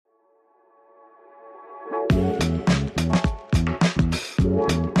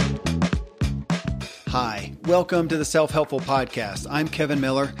Hi, welcome to the Self-Helpful Podcast. I'm Kevin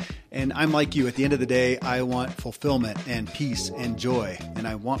Miller, and I'm like you. At the end of the day, I want fulfillment and peace and joy, and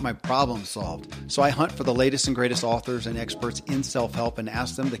I want my problems solved. So I hunt for the latest and greatest authors and experts in self-help and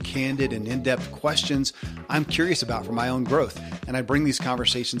ask them the candid and in-depth questions I'm curious about for my own growth. And I bring these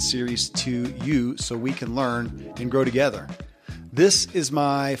conversation series to you so we can learn and grow together. This is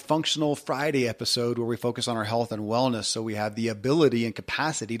my Functional Friday episode where we focus on our health and wellness so we have the ability and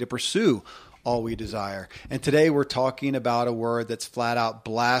capacity to pursue all we desire. And today we're talking about a word that's flat out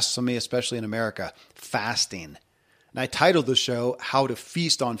blasphemy, especially in America, fasting. And I titled the show, How to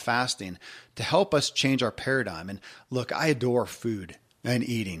Feast on Fasting, to help us change our paradigm. And look, I adore food and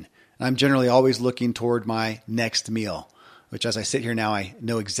eating. And I'm generally always looking toward my next meal, which as I sit here now, I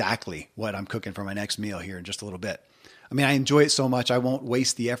know exactly what I'm cooking for my next meal here in just a little bit. I mean, I enjoy it so much, I won't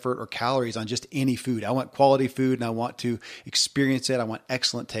waste the effort or calories on just any food. I want quality food and I want to experience it. I want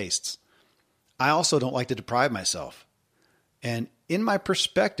excellent tastes. I also don't like to deprive myself. And in my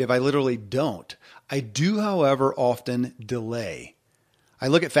perspective, I literally don't. I do, however, often delay. I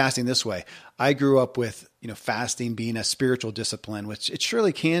look at fasting this way. I grew up with, fasting being a spiritual discipline, which it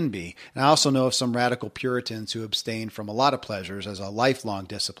surely can be. And I also know of some radical Puritans who abstain from a lot of pleasures as a lifelong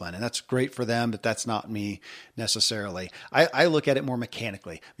discipline. And that's great for them, but that's not me necessarily. I look at it more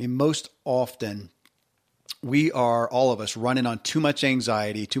mechanically. I mean, most often, we are, all of us, running on too much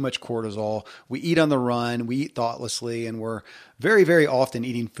anxiety, too much cortisol. We eat on the run, we eat thoughtlessly, and we're very, very often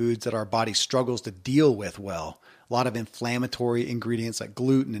eating foods that our body struggles to deal with well. A lot of inflammatory ingredients like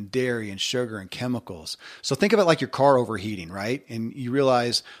gluten and dairy and sugar and chemicals. So think of it like your car overheating, right? And you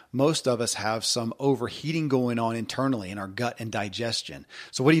realize most of us have some overheating going on internally in our gut and digestion.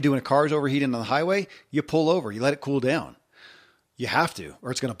 So what do you do when a car is overheating on the highway? You pull over, you let it cool down. You have to,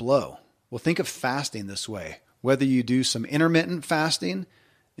 or it's going to blow. Well, think of fasting this way. Whether you do some intermittent fasting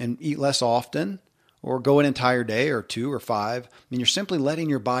and eat less often, or go an entire day or 2 or 5, you're simply letting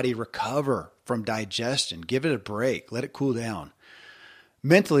your body recover from digestion. Give it a break. Let it cool down.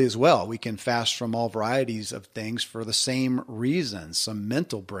 Mentally as well, we can fast from all varieties of things for the same reasons, some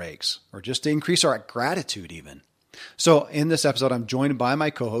mental breaks, or just to increase our gratitude even. So in this episode, I'm joined by my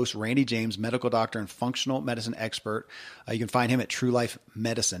co-host, Randy James, medical doctor and functional medicine expert. You can find him at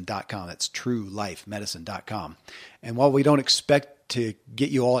truelifemedicine.com. That's truelifemedicine.com. And while we don't expect to get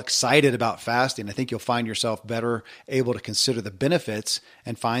you all excited about fasting, I think you'll find yourself better able to consider the benefits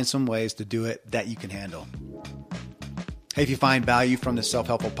and find some ways to do it that you can handle. Hey, if you find value from the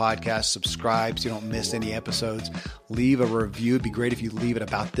Self-Helpful Podcast, subscribe so you don't miss any episodes. Leave a review. It'd be great if you leave it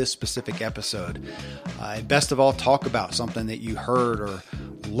about this specific episode. And best of all, talk about something that you heard or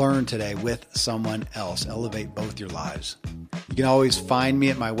learned today with someone else. Elevate both your lives. You can always find me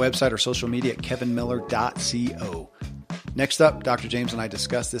at my website or social media at kevinmiller.co. Next up, Dr. James and I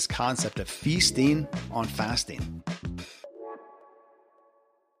discuss this concept of feasting on fasting.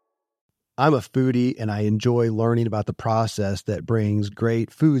 I'm a foodie and I enjoy learning about the process that brings great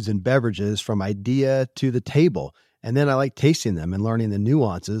foods and beverages from idea to the table. And then I like tasting them and learning the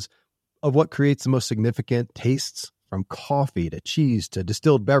nuances of what creates the most significant tastes, from coffee to cheese to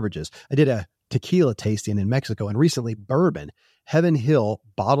distilled beverages. I did a tequila tasting in Mexico and recently bourbon. Heaven Hill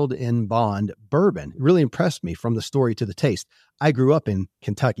Bottled in Bond bourbon really impressed me from the story to the taste. I grew up in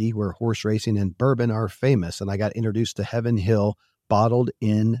Kentucky where horse racing and bourbon are famous, and I got introduced to Heaven Hill Bottled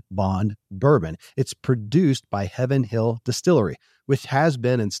in Bond bourbon. It's produced by Heaven Hill Distillery, which has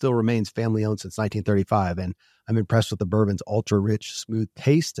been and still remains family-owned since 1935. And I'm impressed with the bourbon's ultra-rich, smooth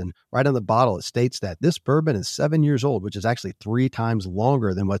taste. And right on the bottle, it states that this bourbon is 7 years old, which is actually 3 times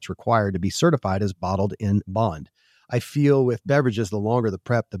longer than what's required to be certified as Bottled in Bond. I feel with beverages, the longer the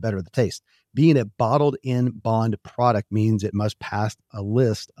prep, the better the taste. Being a bottled in bond product means it must pass a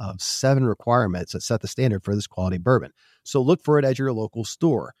list of 7 requirements that set the standard for this quality bourbon. So look for it at your local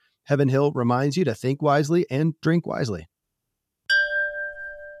store. Heaven Hill reminds you to think wisely and drink wisely.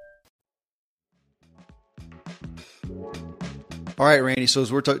 All right, Randy. So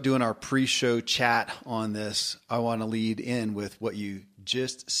as we're doing our pre-show chat on this, I want to lead in with what you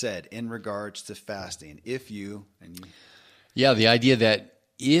just said in regards to fasting. Yeah, the idea that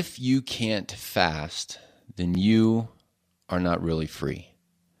if you can't fast, then you are not really free.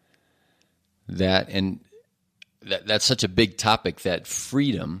 That's such a big topic, that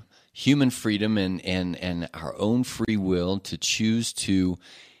freedom, human freedom and our own free will to choose to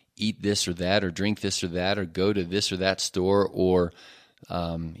eat this or that, or drink this or that, or go to this or that store, or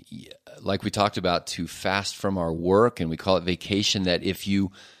like we talked about, to fast from our work, and we call it vacation, that if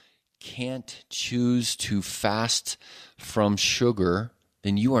you can't choose to fast from sugar,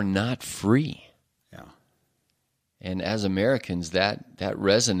 then you are not free. Yeah. And as Americans, that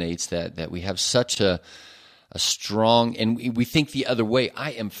resonates, that we have such a strong, and we think the other way.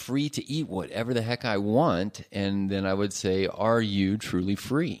 I am free to eat whatever the heck I want. And then I would say, are you truly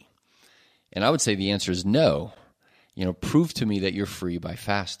free? And I would say the answer is no. Prove to me that you're free by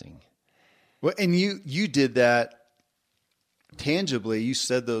fasting. Well, and you did that tangibly. You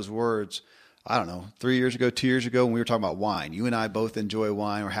said those words, I don't know, 3 years ago, 2 years ago, when we were talking about wine. You and I both enjoy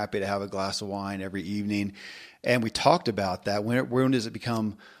wine. We're happy to have a glass of wine every evening. And we talked about that. When does it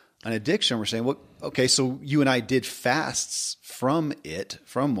become an addiction? We're saying, well, okay, so you and I did fasts from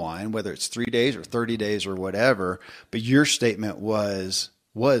wine, whether it's 3 days or 30 days or whatever. But your statement was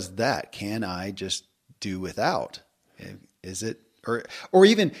that, can I just do without? Is it, or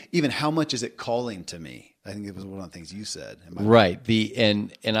even how much is it calling to me? I think it was one of the things you said. Right.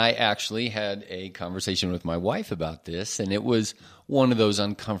 And I actually had a conversation with my wife about this, and it was one of those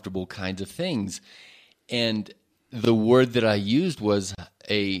uncomfortable kinds of things. And the word that I used was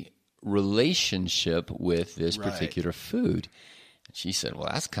a relationship with this particular food. And she said, well,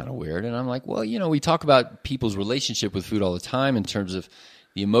 that's kind of weird. And I'm like, well, we talk about people's relationship with food all the time in terms of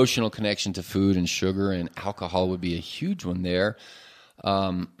the emotional connection to food, and sugar and alcohol would be a huge one there.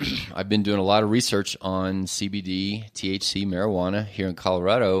 I've been doing a lot of research on CBD, THC, marijuana here in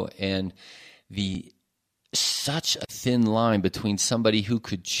Colorado, and such a thin line between somebody who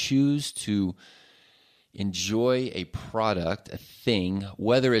could choose to enjoy a product, a thing,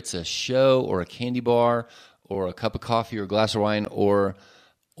 whether it's a show or a candy bar or a cup of coffee or a glass of wine or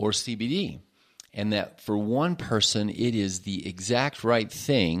CBD. And that for one person, it is the exact right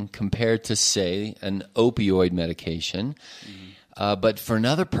thing compared to, say, an opioid medication. Mm-hmm. But for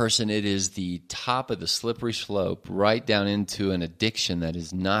another person, it is the top of the slippery slope right down into an addiction that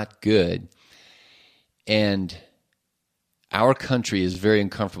is not good. And our country is very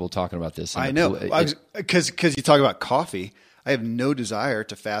uncomfortable talking about this. I know. Because you talk about coffee. I have no desire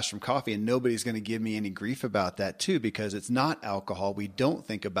to fast from coffee, and nobody's going to give me any grief about that too, because it's not alcohol. We don't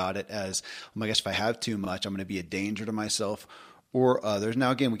think about it as, oh my gosh, if I have too much, I'm going to be a danger to myself or others.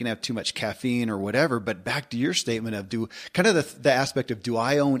 Now, again, we can have too much caffeine or whatever, but back to your statement of the aspect of, do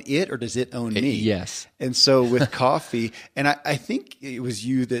I own it or does it own me? Yes. And so with coffee, and I think it was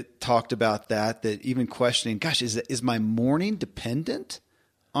you that talked about that even questioning, gosh, is my morning dependent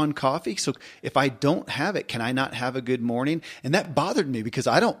on coffee? So if I don't have it, can I not have a good morning? And that bothered me because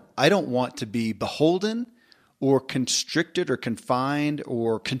I don't want to be beholden or constricted or confined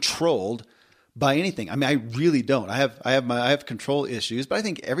or controlled by anything. I mean, I really don't. I have control issues, but I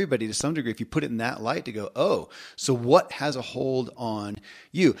think everybody to some degree, if you put it in that light, to go, oh, so what has a hold on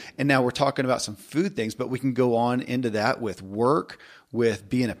you? And now we're talking about some food things, but we can go on into that with work, with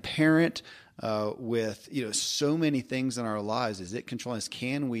being a parent, with so many things in our lives. Is it controlling us?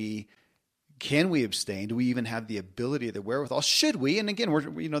 Can we abstain? Do we even have the ability, the wherewithal? Should we? And again,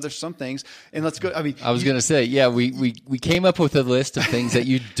 there's some things, and let's go. I mean, I was going to say, yeah, we came up with a list of things that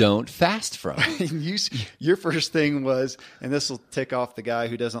you don't fast from. Your first thing was, and this will tick off the guy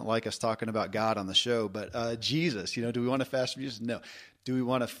who doesn't like us talking about God on the show, but Jesus. Do we want to fast from Jesus? No. Do we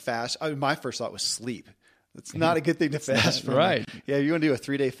want to fast? My first thought was sleep. It's not a good thing to fast from. Right. Yeah, you want to do a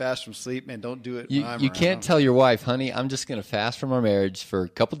 3-day fast from sleep, man, don't do it when I'm You can't tell your wife, honey, I'm just going to fast from our marriage for a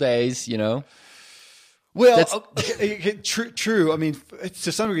couple days, Well, true. I mean,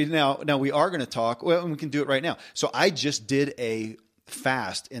 to some degree now we are going to talk. Well, and we can do it right now. So I just did a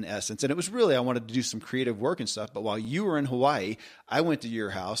fast in essence. And it was really, I wanted to do some creative work and stuff. But while you were in Hawaii, I went to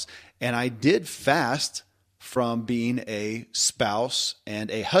your house and I did fast from being a spouse and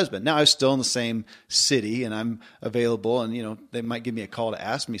a husband. Now I was still in the same city and I'm available, and they might give me a call to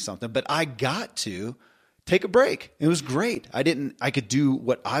ask me something, but I got to take a break. It was great. I could do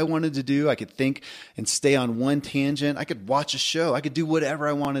what I wanted to do. I could think and stay on one tangent. I could watch a show. I could do whatever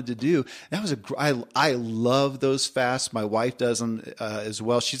I wanted to do. That was I love those fasts. My wife does them as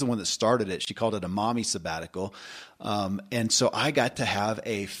well. She's the one that started it. She called it a mommy sabbatical. And so I got to have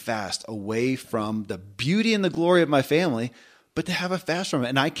a fast away from the beauty and the glory of my family, but to have a fast from it.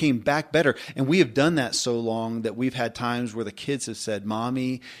 And I came back better. And we have done that so long that we've had times where the kids have said,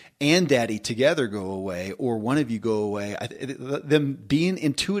 Mommy and Daddy together go away, or one of you go away. Them being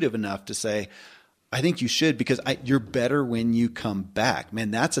intuitive enough to say, I think you should, because you're better when you come back.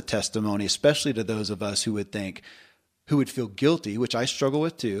 Man, that's a testimony, especially to those of us who would feel guilty, which I struggle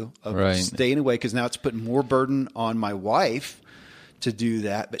with too, of staying away, because now it's putting more burden on my wife to do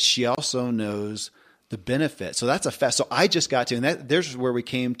that. But she also knows the benefit. So that's a fast. So I just got to, and there's where we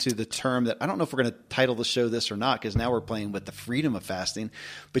came to the term that I don't know if we're going to title the show this or not, because now we're playing with the freedom of fasting.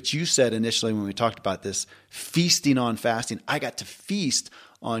 But you said initially when we talked about this, feasting on fasting, I got to feast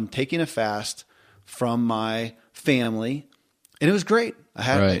on taking a fast from my family, and it was great.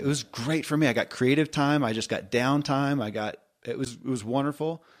 Right. It was great for me. I got creative time. I just got downtime. It was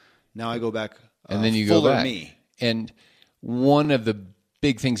wonderful. Now I go back. And then you go back. Me. And one of the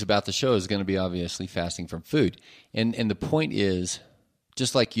big things about the show is going to be obviously fasting from food. And the point is,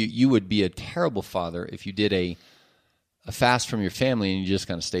 just like you would be a terrible father if you did a fast from your family and you just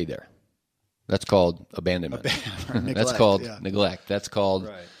kind of stayed there. That's called abandonment. Neglect, That's called neglect. That's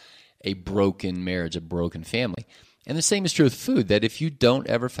called a broken marriage, a broken family. And the same is true with food, that if you don't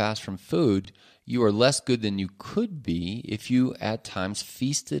ever fast from food, you are less good than you could be if you at times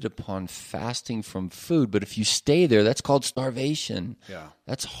feasted upon fasting from food. But if you stay there, that's called starvation. Yeah.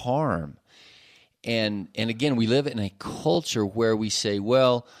 That's harm. And again, we live in a culture where we say,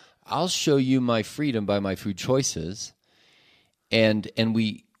 well, I'll show you my freedom by my food choices. And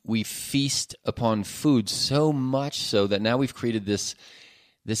we feast upon food so much so that now we've created this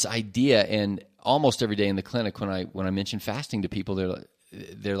idea, and almost every day in the clinic when I mention fasting to people,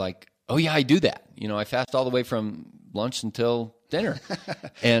 they're like, oh yeah, I do that. I fast all the way from lunch until dinner.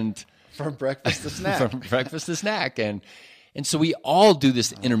 And from breakfast to snack. And so we all do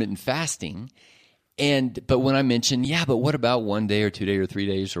this intermittent fasting. But when I mention, but what about 1 day or 2 days or 3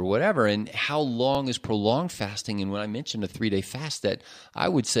 days or whatever, and how long is prolonged fasting? And when I mentioned a 3-day fast, that I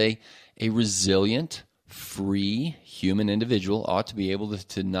would say a resilient, free human individual ought to be able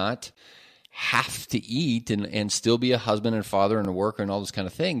to not have to eat and still be a husband and a father and a worker and all those kind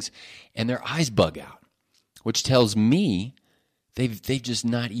of things, and their eyes bug out, which tells me they've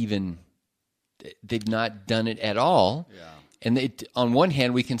not done it at all. Yeah. And on one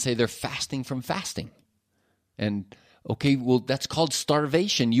hand, we can say they're fasting from fasting. And, okay, well, that's called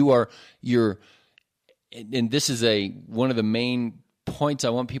starvation. And this is one of the main points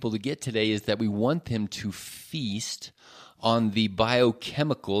I want people to get today, is that we want them to feast on the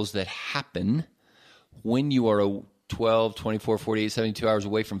biochemicals that happen when you are 12, 24, 48, 72 hours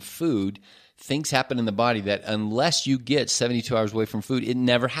away from food. Things happen in the body that unless you get 72 hours away from food, it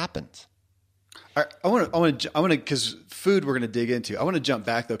never happens. I want to, because food we're going to dig into. I want to jump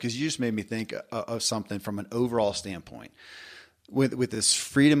back though, because you just made me think of something from an overall standpoint with this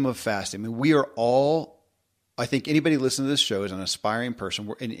freedom of fasting. I mean, we are all, I think anybody listening to this show is an aspiring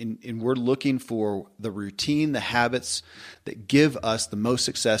person, and we're looking for the routine, the habits that give us the most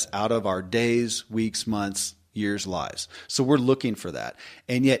success out of our days, weeks, months, years, lives. So we're looking for that.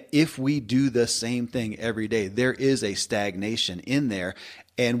 And yet, if we do the same thing every day, there is a stagnation in there.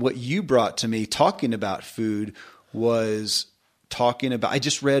 And what you brought to me talking about food was talking about, I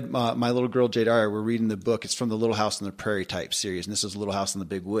just read my little girl, Jadara, we're reading the book. It's from the Little House on the Prairie type series. And this is Little House in the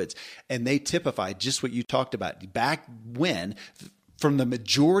Big Woods. And they typify just what you talked about. Back when, from the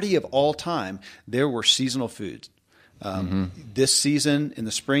majority of all time, there were seasonal foods. This season in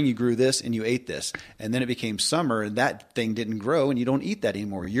the spring, you grew this and you ate this. And then it became summer and that thing didn't grow and you don't eat that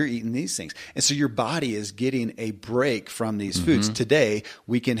anymore. You're eating these things. And so your body is getting a break from these foods. Today,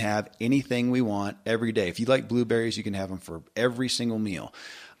 we can have anything we want every day. If you like blueberries, you can have them for every single meal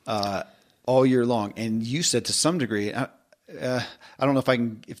all year long. And you said to some degree, I don't know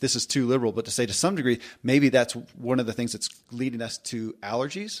if this is too liberal, but to say to some degree, maybe that's one of the things that's leading us to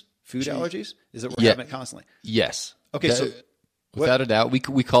allergies, food allergies, is that we're having it constantly. Yes. Okay, so without a doubt, we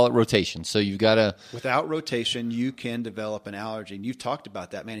call it rotation. So you've got to... Without rotation, you can develop an allergy. And you've talked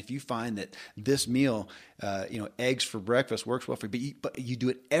about that, man. If you find that this meal, eggs for breakfast works well for you, but you do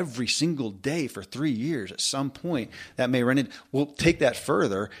it every single day for 3 years, at some point that may run into... We'll take that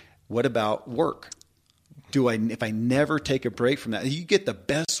further. What about work? If I never take a break from that, you get the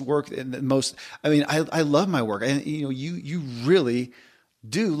best work and the most... I mean, I love my work. And you really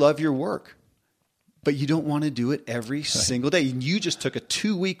do love your work. But you don't want to do it every single day. And you just took a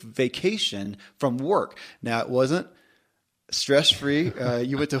 2-week vacation from work. Now, it wasn't stress-free.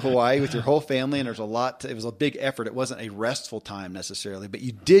 You went to Hawaii with your whole family, and it was a big effort. It wasn't a restful time necessarily, but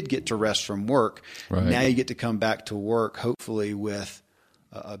you did get to rest from work. Right. Now you get to come back to work, hopefully with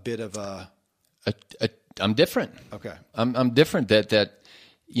a bit of I'm different. Okay. I'm different that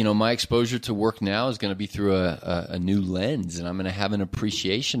my exposure to work now is going to be through a new lens, and I'm going to have an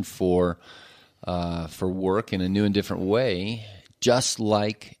appreciation for work in a new and different way. Just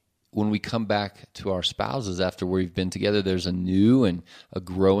like when we come back to our spouses after we've been together, there's a new and a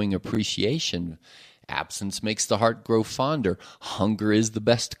growing appreciation. Absence makes the heart grow fonder. Hunger is the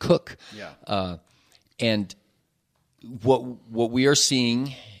best cook. Yeah. And what we are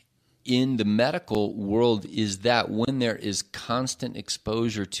seeing in the medical world is that when there is constant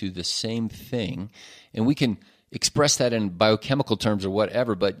exposure to the same thing, and we can express that in biochemical terms or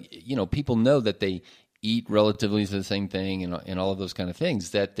whatever, but people know that they eat relatively the same thing and all of those kind of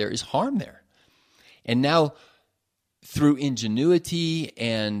things, that there is harm there. And now through ingenuity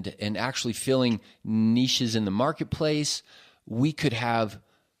and actually filling niches in the marketplace, we could have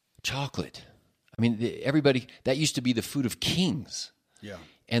chocolate. I mean, everybody, that used to be the food of kings. Yeah.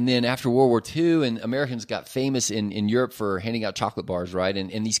 And then after World War II, and Americans got famous in Europe for handing out chocolate bars, right?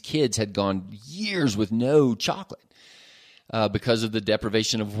 And these kids had gone years with no chocolate because of the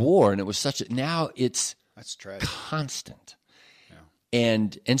deprivation of war. And it was now it's That's tragic. constant. Yeah.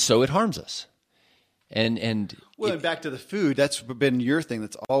 And so it harms us. And Back to the food, that's been your thing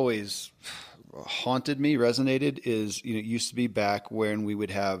that's always haunted me, resonated, is, it used to be back when we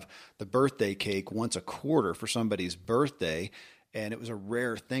would have the birthday cake once a quarter for somebody's birthday, and it was a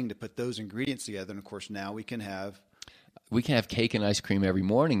rare thing to put those ingredients together. And of course, now we can have cake and ice cream every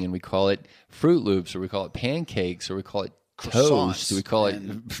morning, and we call it Fruit Loops, or we call it pancakes, or we call it croissants, toast, we call it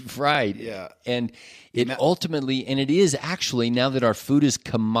right. Yeah. And it ultimately, and it is actually, now that our food is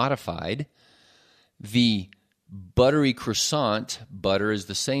commodified, the buttery croissant butter is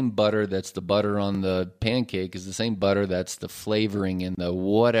the same butter that's the butter on the pancake, is the same butter that's the flavoring and the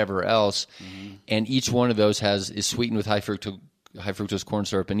whatever else. Mm-hmm. And each one of those is sweetened with high fructose corn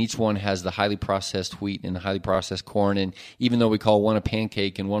syrup, and each one has the highly processed wheat and the highly processed corn. And even though we call one a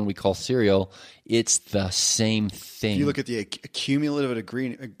pancake and one we call cereal, it's the same thing. If you look at the cumulative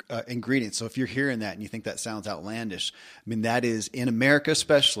ingredients, so if you're hearing that and you think that sounds outlandish, I mean, that is, in America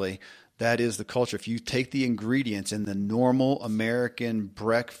especially, that is the culture. If you take the ingredients in the normal American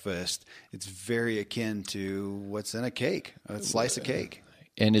breakfast, it's very akin to what's in a cake, a slice of cake.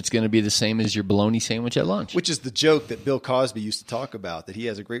 And it's going to be the same as your bologna sandwich at lunch. Which is the joke that Bill Cosby used to talk about, that he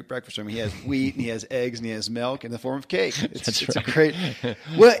has a great breakfast. I mean, he has wheat and he has eggs and he has milk in the form of cake. It's right. A great.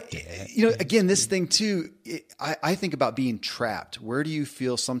 Well, again, this thing too, I think about being trapped. Where do you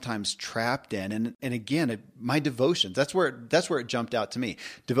feel sometimes trapped in? And again, my devotions, that's where it jumped out to me.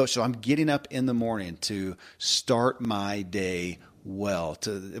 Devotion. So I'm getting up in the morning to start my day well.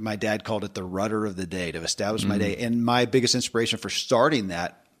 My dad called it the rudder of the day, to establish my day. And my biggest inspiration for starting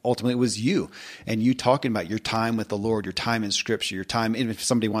that ultimately was you, and you talking about your time with the Lord, your time in Scripture, your time. And if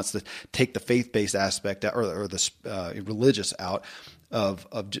somebody wants to take the faith-based aspect or the religious out of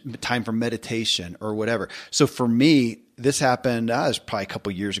time for meditation or whatever. So for me, this happened, it was probably a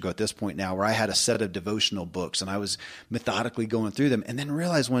couple years ago at this point now, where I had a set of devotional books and I was methodically going through them, and then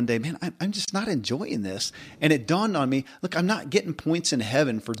realized one day, man, I'm just not enjoying this. And it dawned on me, look, I'm not getting points in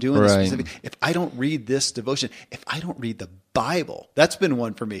heaven for doing this specific. If I don't read this devotion, if I don't read the Bible, that's been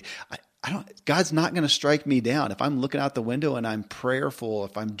one for me. God's not going to strike me down. If I'm looking out the window and I'm prayerful,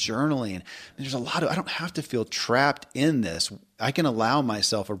 if I'm journaling, there's I don't have to feel trapped in this. I can allow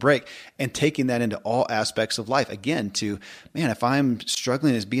myself a break, and taking that into all aspects of life. Again, if I'm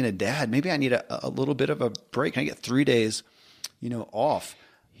struggling as being a dad, maybe I need a little bit of a break. Can I get 3 days, off?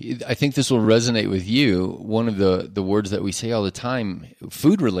 I think this will resonate with you. One of the words that we say all the time,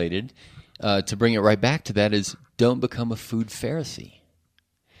 food related, to bring it right back to that, is don't become a food Pharisee.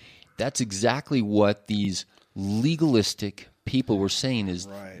 That's exactly what these legalistic people were saying is,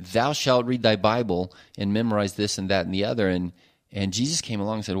 thou shalt read thy Bible and memorize this and that and the other. And Jesus came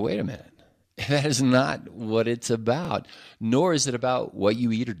along and said, wait a minute. That is not what it's about, nor is it about what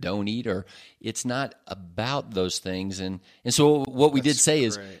you eat or don't eat, or it's not about those things. And so what we did say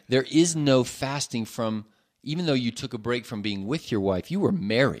is there is no fasting from, even though you took a break from being with your wife, you were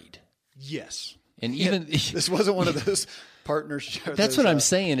married. Yes. And even this wasn't one of those partnerships. That's what I'm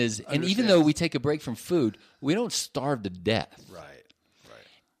saying is, and even though we take a break from food, we don't starve to death. Right.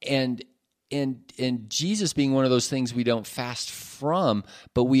 And Jesus being one of those things we don't fast from,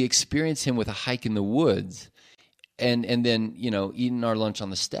 but we experience him with a hike in the woods, and then eating our lunch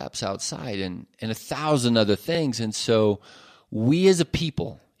on the steps outside, and 1,000 other things. And so we as a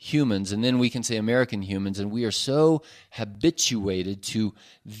people, humans, and then we can say American humans, and we are so habituated to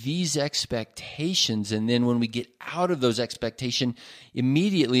these expectations, and then when we get out of those expectations,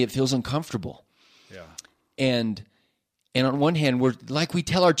 immediately it feels uncomfortable. Yeah. And on one hand, we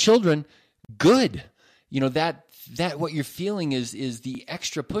tell our children, good, that what you're feeling is the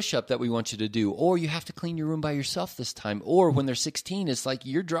extra push-up that we want you to do, or you have to clean your room by yourself this time, or when they're 16, it's like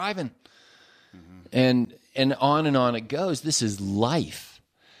you're driving, and on it goes. This is life.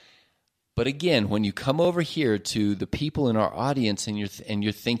 But again, when you come over here to the people in our audience and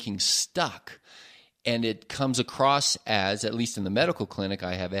you're thinking stuck, and it comes across as, at least in the medical clinic,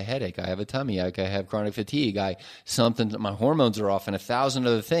 I have a headache, I have a tummy ache, I have chronic fatigue, my hormones are off, and 1,000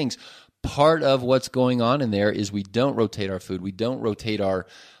 other things. Part of what's going on in there is we don't rotate our food, we don't rotate our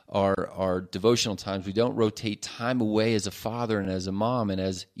devotional times, we don't rotate time away as a father and as a mom and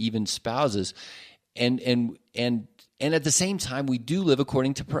as even spouses, and at the same time, we do live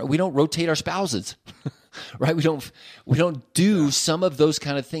according to prayer. We don't rotate our spouses. right? We don't do some of those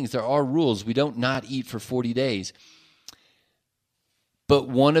kind of things. There are rules. We don't not eat for 40 days. But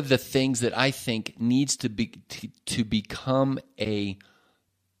one of the things that I think needs to become a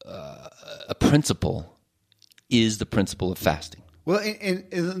principle is the principle of fasting. Well,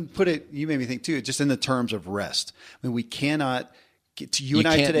 and put it, you made me think too, just in the terms of rest. I mean, we cannot get to you and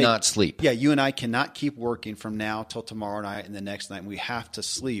I today. You can't not sleep. Yeah, you and I cannot keep working from now till tomorrow night and the next night. We have to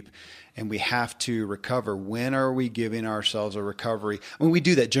sleep and we have to recover. When are we giving ourselves a recovery? I mean, we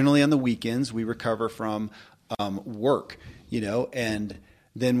do that generally on the weekends. We recover from work, and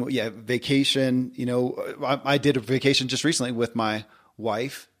then, vacation. I did a vacation just recently with my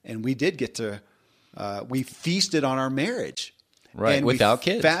wife, and we did get to, we feasted on our marriage. Right, and without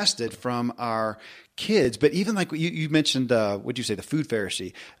kids. Fasted from our kids. But even like you mentioned, what'd you say, the food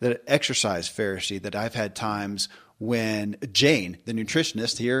Pharisee, the exercise Pharisee, that I've had times when Jane, the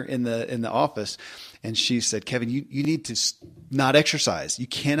nutritionist here in the office, and she said, Kevin, you need to not exercise. You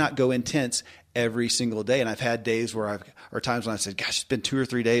cannot go intense every single day. And I've had days or times when I said, gosh, it's been 2 or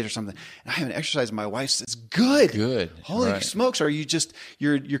 3 days or something, and I haven't exercised. And my wife says, good. Holy smokes. Are you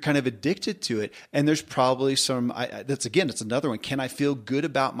you're kind of addicted to it? And there's probably some, that's another one. Can I feel good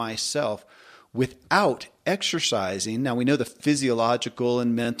about myself without exercising? Now we know the physiological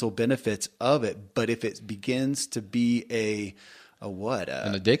and mental benefits of it, but if it begins to be an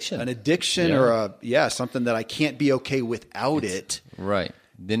addiction, or something that I can't be okay without it. Right.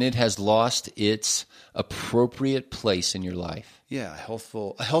 Then it has lost its appropriate place in your life. Yeah, a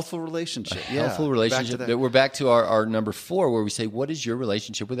healthful relationship. A healthful relationship. We're back to our number 4, where we say, what is your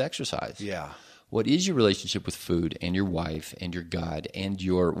relationship with exercise? Yeah. What is your relationship with food and your wife and your God and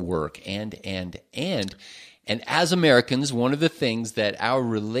your work and as Americans, one of the things that our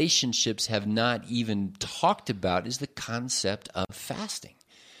relationships have not even talked about is the concept of fasting.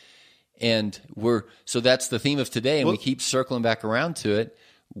 And so that's the theme of today, and we keep circling back around to it.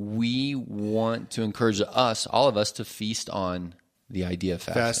 We want to encourage all of us, to feast on the idea of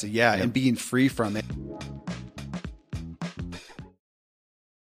fasting. And being free from it.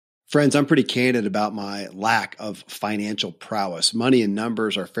 Friends, I'm pretty candid about my lack of financial prowess. Money and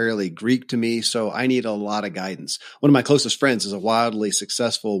numbers are fairly Greek to me, so I need a lot of guidance. One of my closest friends is a wildly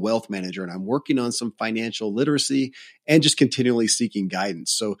successful wealth manager, and I'm working on some financial literacy and just continually seeking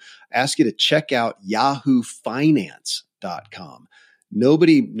guidance. So I ask you to check out yahoofinance.com.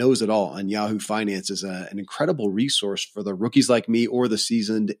 Nobody knows it all on Yahoo Finance is an incredible resource for the rookies like me or the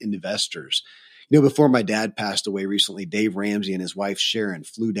seasoned investors. Before my dad passed away recently, Dave Ramsey and his wife Sharon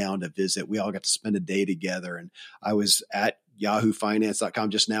flew down to visit. We all got to spend a day together, and I was at yahoofinance.com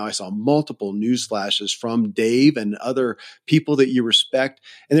just now. I saw multiple news flashes from Dave and other people that you respect,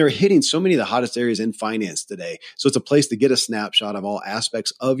 and they were hitting so many of the hottest areas in finance today. So it's a place to get a snapshot of all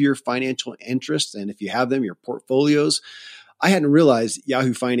aspects of your financial interests, and if you have them, your portfolios. I hadn't realized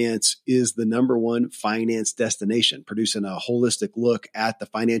Yahoo Finance is the #1 finance destination, producing a holistic look at the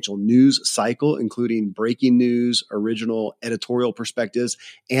financial news cycle, including breaking news, original editorial perspectives,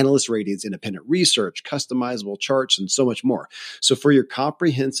 analyst ratings, independent research, customizable charts, and so much more. So for your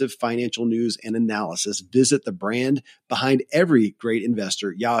comprehensive financial news and analysis, visit the brand behind every great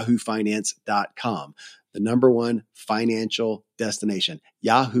investor, yahoofinance.com, the #1 financial destination,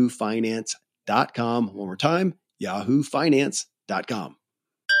 yahoofinance.com. One more time, yahoofinance.com.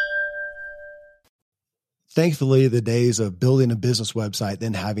 Thankfully, the days of building a business website,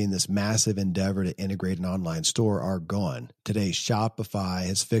 then having this massive endeavor to integrate an online store are gone. Today, Shopify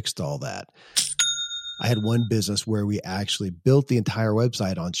has fixed all that. I had one business where we actually built the entire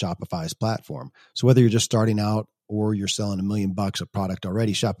website on Shopify's platform. So whether you're just starting out or you're selling $1 million of product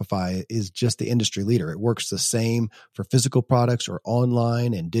already, Shopify is just the industry leader. It works the same for physical products or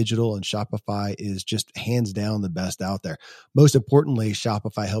online and digital, and Shopify is just hands down the best out there. Most importantly,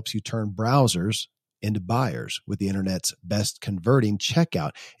 Shopify helps you turn browsers into buyers with the internet's best converting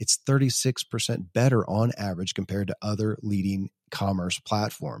checkout. It's 36% better on average compared to other leading commerce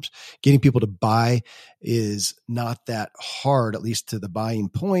platforms. Getting people to buy is not that hard, at least to the buying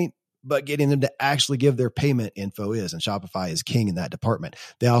point, but getting them to actually give their payment info is, and Shopify is king in that department.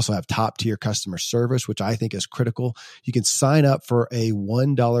 They also have top tier customer service, which I think is critical. You can sign up for a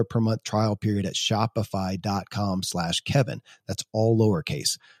 $1 per month trial period at shopify.com/Kevin. That's all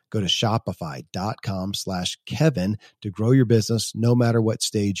lowercase. Go to shopify.com/Kevin to grow your business no matter what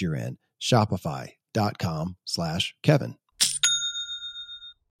stage you're in. Shopify.com/Kevin.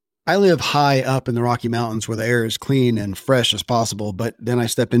 I live high up in the Rocky Mountains where the air is clean and fresh as possible, but then I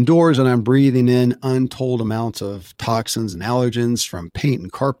step indoors and I'm breathing in untold amounts of toxins and allergens from paint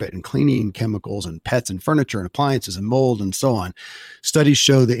and carpet and cleaning chemicals and pets and furniture and appliances and mold and so on. Studies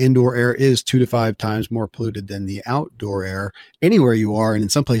show the indoor air is 2 to 5 times more polluted than the outdoor air anywhere you are. And in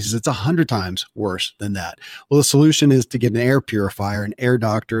some places, it's 100 times worse than that. Well, the solution is to get an air purifier, and Air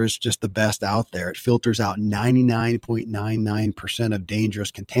Doctor is just the best out there. It filters out 99.99% of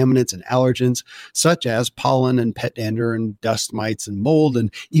dangerous contaminants and allergens, such as pollen and pet dander and dust mites and mold and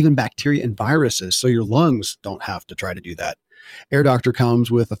even bacteria and viruses. So your lungs don't have to try to do that. Air Doctor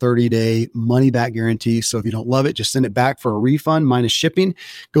comes with a 30-day money-back guarantee. So if you don't love it, just send it back for a refund minus shipping.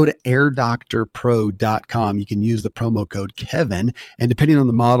 Go to airdoctorpro.com. You can use the promo code Kevin, and depending on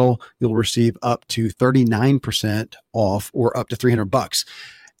the model, you'll receive up to 39% off or up to $300.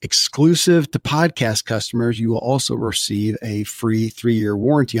 Exclusive to podcast customers, you will also receive a free 3-year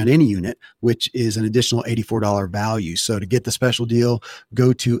warranty on any unit, which is an additional $84 value. So to get the special deal,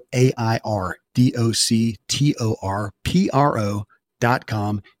 go to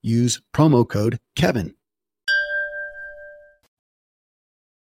AIRDOCTORPRO.com. Use promo code Kevin.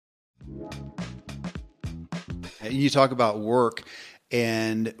 You talk about work,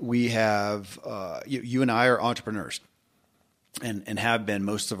 and we have, you and I are entrepreneurs. And have been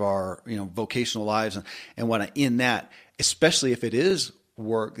most of our vocational lives, and what in that, especially if it is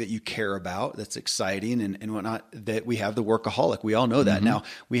work that you care about, that's exciting and whatnot, that we have the workaholic. We all know that. Now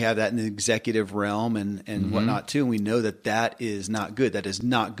we have that in the executive realm and whatnot too. And we know that that is not good. That is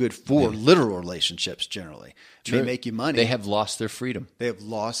not good for literal relationships generally. True. They make you money. They have lost their freedom. They have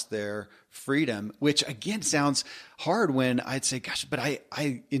lost their freedom, which again sounds hard when I'd say, gosh, but I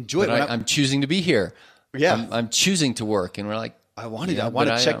enjoy it. I'm choosing to be here. Yeah. I'm choosing to work. And we're like, I want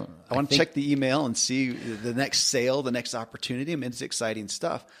to check the email and see the next sale, the next opportunity. I mean, it's exciting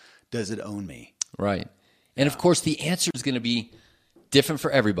stuff. Does it own me? Right. And of course, the answer is going to be different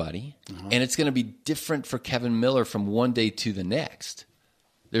for everybody. And it's going to be different for Kevin Miller from one day to the next.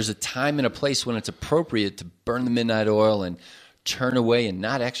 There's a time and a place when it's appropriate to burn the midnight oil and turn away and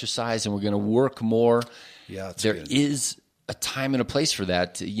not exercise, and we're going to work more. Yeah, there is a time and a place for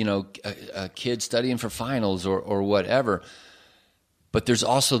that. A kid studying for finals or whatever. But there's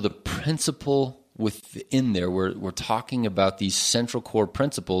also the principle within there. We're talking about these central core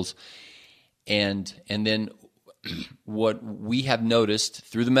principles, and then what we have noticed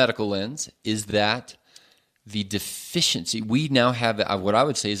through the medical lens is that the deficiency, we now have what I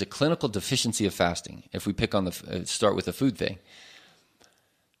would say is a clinical deficiency of fasting. If we pick on start with the food thing,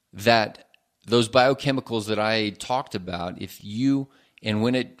 that those biochemicals that I talked about,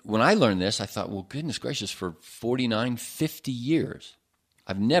 when I learned this, I thought, well, goodness gracious, for 49, 50 years,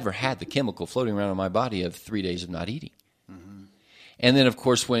 I've never had the chemical floating around in my body of 3 days of not eating. And then, of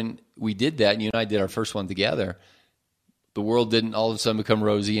course, when we did that, and you and I did our first one together, the world didn't all of a sudden become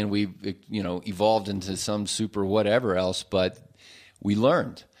rosy, and we evolved into some super whatever else, but we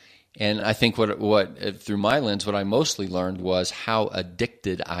learned. And I think what through my lens, what I mostly learned was how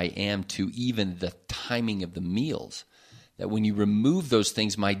addicted I am to even the timing of the meals. That when you remove those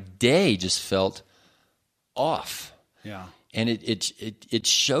things, my day just felt off. Yeah. And it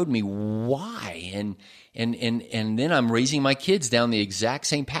showed me why. And then I'm raising my kids down the exact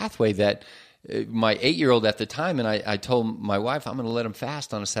same pathway that my 8-year-old at the time, and I told my wife, I'm going to let them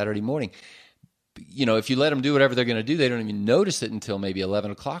fast on a Saturday morning. If you let them do whatever they're going to do, they don't even notice it until maybe 11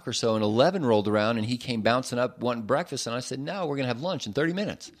 o'clock or so. And 11 rolled around, and he came bouncing up wanting breakfast. And I said, no, we're going to have lunch in 30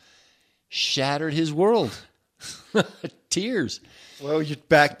 minutes. Shattered his world. Tears. Well, you're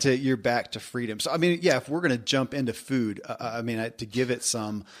back to freedom. So, I mean, yeah, if we're going to jump into food, to give it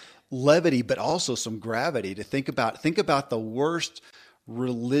some levity, but also some gravity, to think about the worst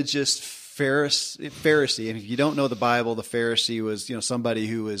religious Pharisee. And if you don't know the Bible, the Pharisee was, somebody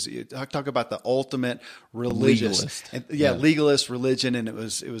who was, talk about the ultimate religious, legalist religion. And it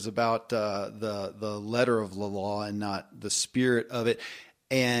was about the letter of the law and not the spirit of it.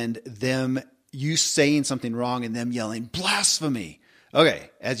 And you saying something wrong and them yelling blasphemy. Okay,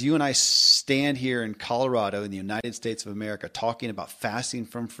 as you and I stand here in Colorado in the United States of America talking about fasting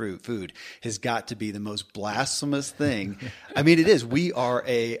from food has got to be the most blasphemous thing. I mean, it is.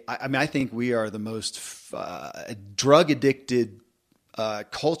 I think we are the most drug-addicted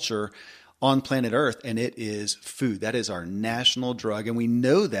culture on planet Earth, and it is food. That is our national drug, and we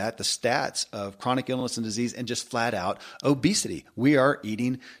know that the stats of chronic illness and disease and just flat out obesity. We are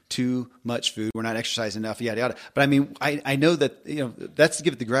eating too much food. We're not exercising enough, yada, yada. But I mean, I know that, that's to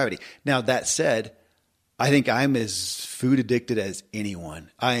give it the gravity. Now, that said, I think I'm as food addicted as anyone.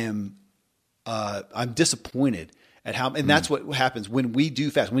 I'm disappointed at how, and that's what happens when we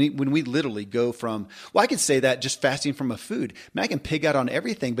do fast. When we literally go from, well, I could say that just fasting from a food. I mean, I can pig out on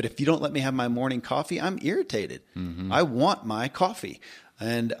everything, but if you don't let me have my morning coffee, I'm irritated. I want my coffee,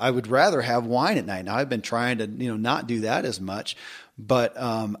 and I would rather have wine at night. Now I've been trying to, not do that as much, but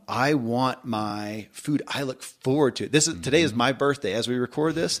I want my food. I look forward to it. Today is my birthday as we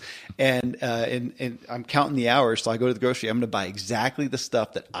record this, and I'm counting the hours. So I go to the grocery. I'm going to buy exactly the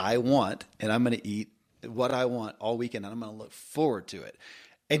stuff that I want, and I'm going to eat what I want all weekend, and I'm going to look forward to it.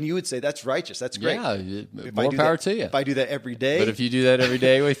 And you would say that's righteous. That's great. Yeah, more power to you. If I do that every day. But if you do that every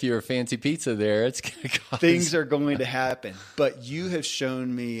day with your fancy pizza there, it's going to cause... Things are going to happen. But you have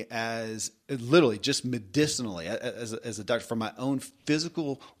shown me as literally just medicinally, as a doctor, for my own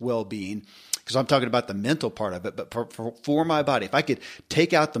physical well-being, because I'm talking about the mental part of it, but for my body, if I could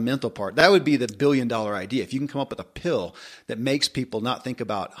take out the mental part, that would be the billion-dollar idea. If you can come up with a pill that makes people not think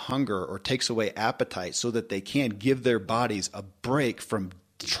about hunger or takes away appetite so that they can give their bodies a break from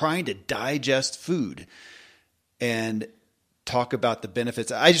trying to digest food and talk about the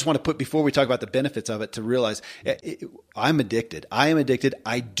benefits. I just want to put, before we talk about the benefits of it, to realize I'm addicted. I am addicted.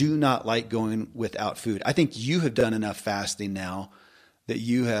 I do not like going without food. I think you have done enough fasting now that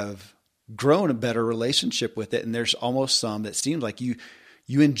you have grown a better relationship with it. And there's almost some that seems like you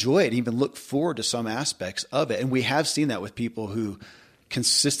enjoy it, even look forward to some aspects of it. And we have seen that with people who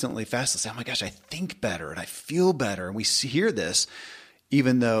consistently fast and say, oh my gosh, I think better and I feel better. And we hear this,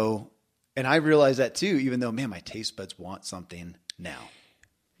 even though, and I realize that too, even though, man, my taste buds want something now.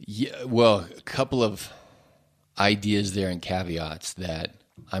 Yeah, well, a couple of ideas there and caveats that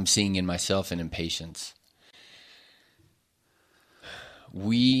I'm seeing in myself and in patients.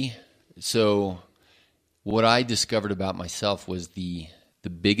 So what I discovered about myself was the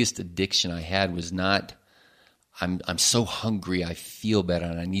biggest addiction I had was not, I'm so hungry, I feel better,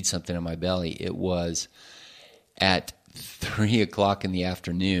 and I need something in my belly. It was at 3 o'clock in the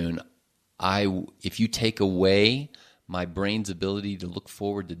afternoon, if you take away my brain's ability to look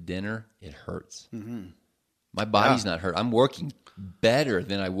forward to dinner, it hurts. My body's not hurt. I'm working better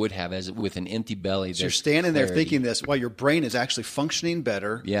than I would have with an empty belly. So you're standing there thinking this while your brain is actually functioning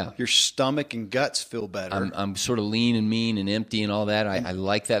better. Yeah. Your stomach and guts feel better. I'm sort of lean and mean and empty and all that. I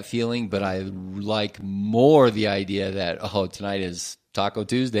like that feeling, but I like more the idea that, tonight is Taco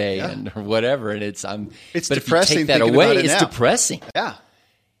Tuesday or whatever, and it's but depressing. If you take that away, it's depressing. Yeah,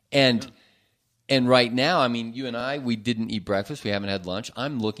 and right now, I mean, you and I, we didn't eat breakfast. We haven't had lunch.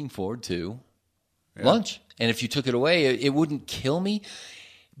 I'm looking forward to lunch, and if you took it away, it wouldn't kill me.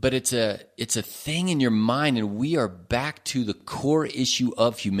 But it's a thing in your mind, and we are back to the core issue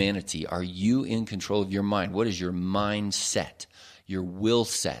of humanity. Are you in control of your mind? What is your mind set, your will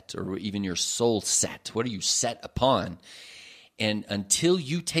set, or even your soul set? What are you set upon? And until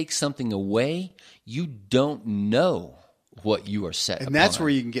you take something away, you don't know what you are set upon. And that's where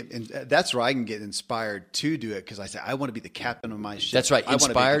you can get. That's where I can get inspired to do it, because I say I want to be the captain of my ship. That's right,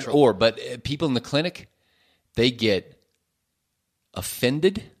 inspired. But people in the clinic, they get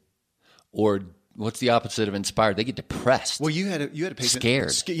offended, or what's the opposite of inspired? They get depressed. Well, you had a patient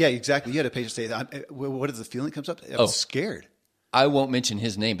scared. Yeah, exactly. You had a patient say, "What is the feeling that comes up?" I was scared. I won't mention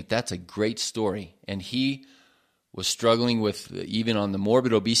his name, but that's a great story, and he was struggling with, even on the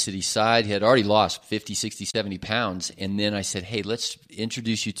morbid obesity side, he had already lost 50, 60, 70 pounds. And then I said, hey, let's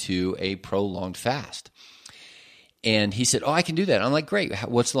introduce you to a prolonged fast. And he said, I can do that. I'm like, great.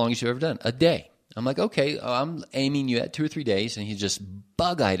 What's the longest you've ever done? A day. I'm like, okay, I'm aiming you at 2 or 3 days. And he just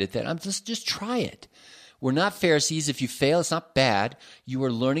bug-eyed at that. I'm just try it. We're not Pharisees. If you fail, it's not bad. You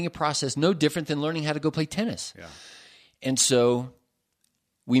are learning a process no different than learning how to go play tennis. Yeah. And so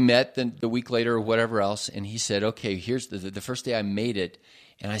we met the week later or whatever else, and he said, okay, here's the first day I made it.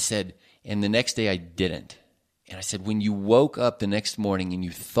 And I said, and the next day I didn't. And I said, when you woke up the next morning and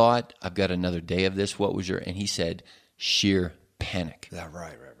you thought, I've got another day of this, what was your, and he said, sheer panic. Yeah,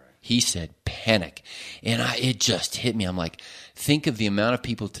 right. He said panic. And it just hit me. I'm like, think of the amount of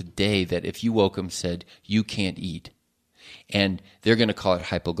people today that if you woke them and said, you can't eat. And they're going to call it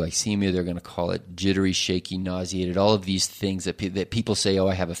hypoglycemia. They're going to call it jittery, shaky, nauseated, all of these things that people say,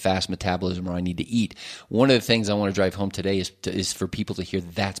 I have a fast metabolism or I need to eat. One of the things I want to drive home today is for people to hear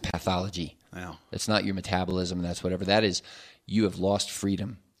that's pathology. Wow. That's not your metabolism, and that's whatever. That is, you have lost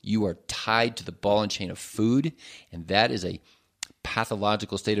freedom. You are tied to the ball and chain of food, and that is a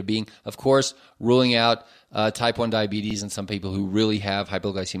pathological state of being. Of course, ruling out type 1 diabetes and some people who really have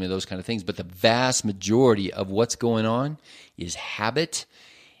hypoglycemia, those kind of things. But the vast majority of what's going on is habit.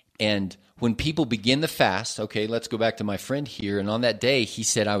 And when people begin the fast, okay, let's go back to my friend here. And on that day, he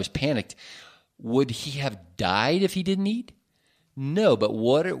said, I was panicked. Would he have died if he didn't eat? No, but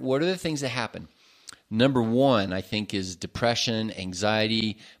what are the things that happen? Number one, I think, is depression,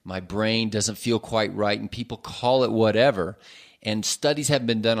 anxiety. My brain doesn't feel quite right, and people call it whatever. And studies have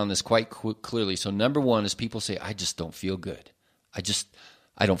been done on this quite clearly. So number one is people say, I just don't feel good.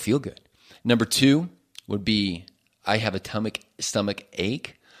 I don't feel good. Number two would be, I have a stomach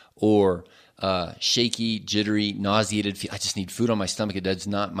ache, or shaky, jittery, nauseated. I just need food on my stomach. It does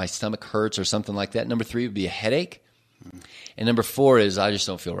not. My stomach hurts or something like that. Number three would be a headache. And number four is, I just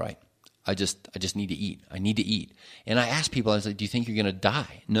don't feel right. I just need to eat. I need to eat. And I ask people, I was like, do you think you're going to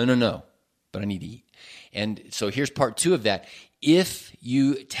die? No. But I need to eat. And so here's part two of that. If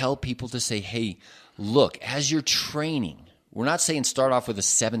you tell people to say, hey, look, as you're training, we're not saying start off with a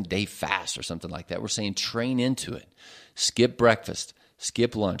 7-day fast or something like that. We're saying train into it. Skip breakfast,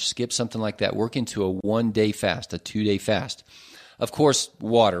 skip lunch, skip something like that. Work into a 1-day fast, a 2-day fast. Of course,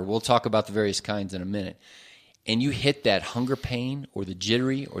 water. We'll talk about the various kinds in a minute. And you hit that hunger pain or the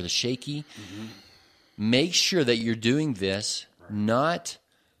jittery or the shaky, make sure that you're doing this not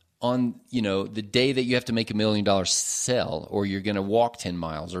on, the day that you have to make $1 million sell, or you're going to walk 10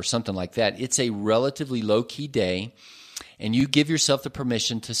 miles or something like that. It's a relatively low-key day, and you give yourself the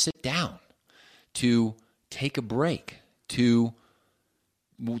permission to sit down, to take a break,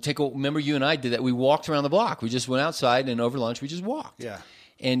 remember you and I did that. We walked around the block. We just went outside, and over lunch we just walked. Yeah.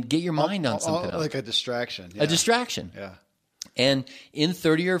 And get your mind on something else. Like a distraction. Yeah. A distraction. Yeah. And in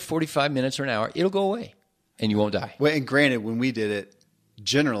 30 or 45 minutes or an hour, it'll go away, and you won't die. Well, and granted, when we did it,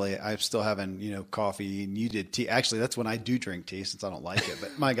 generally, I'm still having, coffee, and you did tea. Actually, that's when I do drink tea, since I don't like it.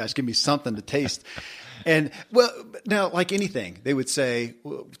 But my gosh, give me something to taste. And now, like anything, they would say,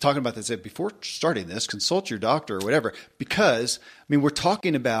 talking about this, before starting this, consult your doctor or whatever, because we're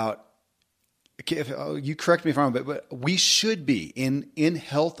talking about. You correct me if I'm wrong, but we should be in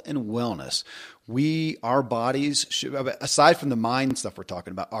health and wellness. Our bodies should, aside from the mind stuff we're talking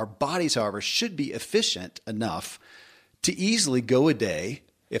about, our bodies, however, should be efficient enough to easily go a day,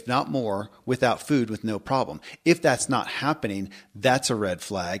 if not more, without food with no problem. If that's not happening, that's a red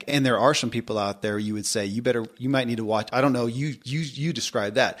flag. And there are some people out there you would say you might need to watch. I don't know. You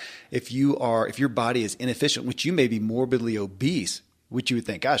describe that. If your body is inefficient, which you may be morbidly obese, which you would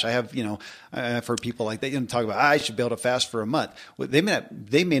think, gosh, I've heard people like that talk about, I should be able to fast for a month. Well, they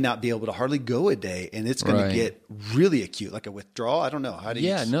may not be able to hardly go a day, and it's going to get really acute, like a withdrawal. I don't know. How do you?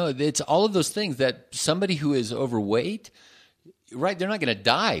 Yeah, no, it's all of those things that somebody who is overweight, right? They're not going to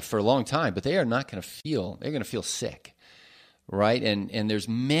die for a long time, but they are not going to feel. They're going to feel sick, right? And there's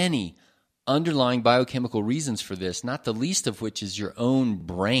many underlying biochemical reasons for this, not the least of which is your own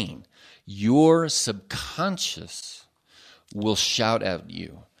brain, your subconscious will shout at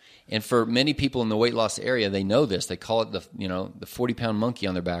you. And for many people in the weight loss area, they know this. They call it the 40-pound monkey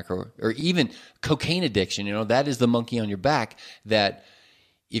on their back, or even cocaine addiction. That is the monkey on your back, that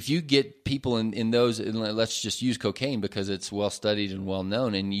if you get people in those, and let's just use cocaine because it's well studied and well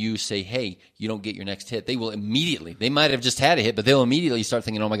known, and you say, hey, you don't get your next hit, they will immediately, they might have just had a hit, but they'll immediately start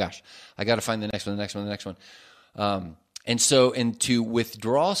thinking, oh my gosh, I got to find the next one. And to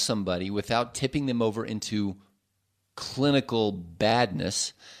withdraw somebody without tipping them over into clinical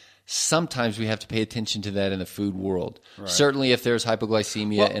badness, sometimes we have to pay attention to that in the food world. Right. Certainly if there's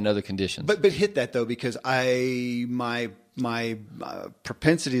hypoglycemia and other conditions. But hit that though, because my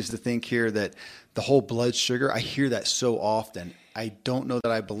propensity is to think here that the whole blood sugar, I hear that so often. I don't know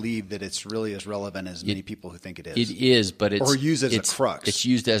that I believe that it's really as relevant as many people who think it is. It is, but or used as a crux. It's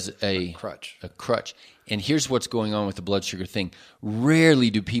used as a crutch. And here's what's going on with the blood sugar thing. Rarely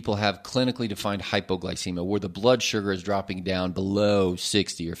do people have clinically defined hypoglycemia, where the blood sugar is dropping down below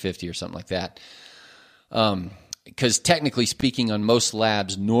 60 or 50 or something like that. Because technically speaking, on most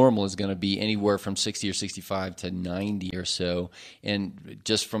labs, normal is going to be anywhere from 60 or 65 to 90 or so. And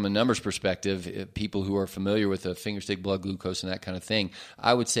just from a numbers perspective, people who are familiar with the fingerstick blood glucose and that kind of thing,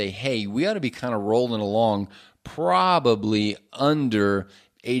 I would say, hey, we ought to be kind of rolling along probably under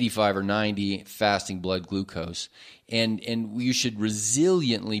 85 or 90 fasting blood glucose. And you should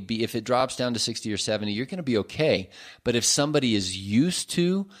resiliently be, if it drops down to 60 or 70, you're going to be okay. But if somebody is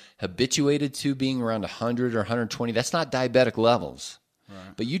habituated to being around 100 or 120, that's not diabetic levels. Right.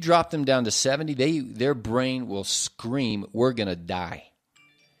 But you drop them down to 70, their brain will scream, we're going to die.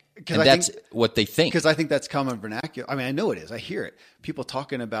 And that's what they think. Because I think that's common vernacular. I know it is. I hear it. People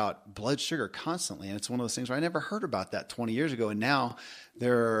talking about blood sugar constantly. And it's one of those things where I never heard about that 20 years ago. And now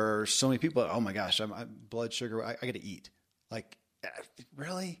there are so many people, oh my gosh, I'm blood sugar. I got to eat. Like,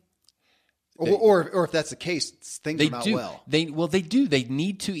 really? Or if that's the case, things are not well. They do. They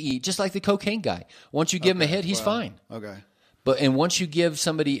need to eat, just like the cocaine guy. Once you give him a hit, he's fine. Okay. And once you give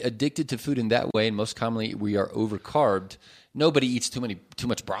somebody addicted to food in that way, and most commonly we are overcarbed, Nobody eats too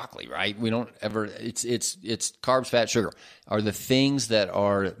much broccoli, right? We don't ever. It's carbs, fat, sugar are the things that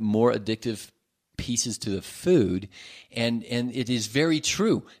are more addictive pieces to the food, and it is very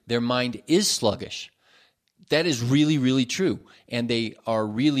true. Their mind is sluggish. That is really, really true, and they are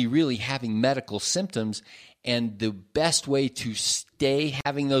really, really having medical symptoms. And the best way to stay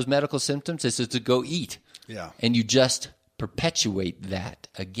having those medical symptoms is to go eat. Yeah, and you just perpetuate that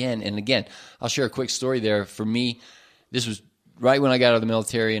again and again. I'll share a quick story there. For me, this was right when I got out of the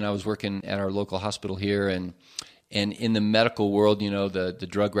military, and I was working at our local hospital here, and in the medical world, you know, the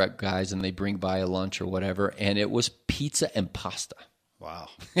drug rep guys, and they bring by a lunch or whatever, and it was pizza and pasta. Wow.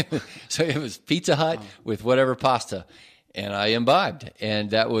 So it was Pizza Hut with whatever pasta, and I imbibed, and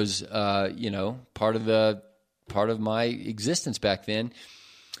that was part of my existence back then.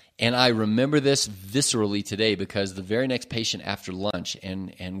 And I remember this viscerally today, because the very next patient after lunch,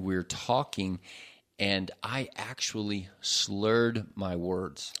 and we're talking, and I actually slurred my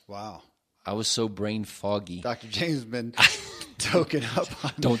words. Wow. I was so brain foggy. Dr. James has been token up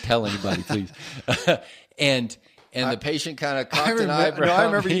on Don't tell anybody, please. and the patient kind of cocked an eyebrow. No, I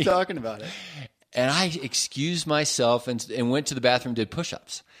remember you talking about it. And I excused myself and went to the bathroom, did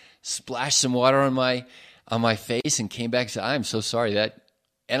push-ups, splashed some water on my face, and came back and said, "I'm so sorry that."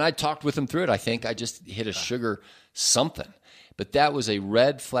 And I talked with him through it. I think I just hit a sugar something. But that was a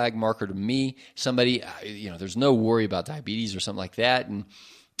red flag marker to me. Somebody, there's no worry about diabetes or something like that.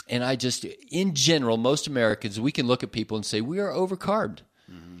 And I just, in general, most Americans, we can look at people and say, we are overcarbed.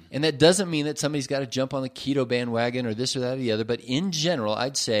 Mm-hmm. And that doesn't mean that somebody's got to jump on the keto bandwagon or this or that or the other. But in general,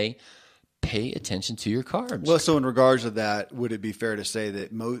 I'd say pay attention to your carbs. Well, so in regards to that, would it be fair to say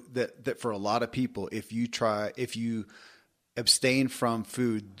that that for a lot of people, if you abstain from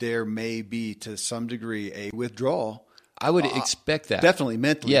food, there may be to some degree a withdrawal? I would expect that. Definitely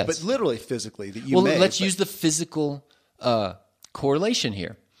mentally, yes. But literally physically. Let's use the physical correlation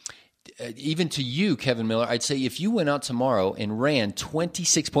here. Even to you, Kevin Miller, I'd say if you went out tomorrow and ran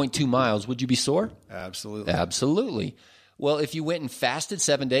 26.2 miles, would you be sore? Absolutely. Absolutely. Well, if you went and fasted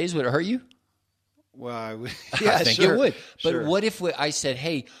 7 days, would it hurt you? Well, I think sure. it would. But Sure. what if I said,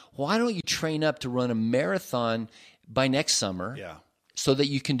 hey, why don't you train up to run a marathon by next summer so that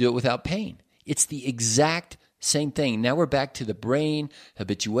you can do it without pain? It's the exact same thing. Now we're back to the brain,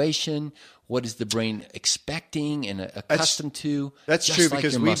 habituation. What is the brain expecting and accustomed to? That's just true, like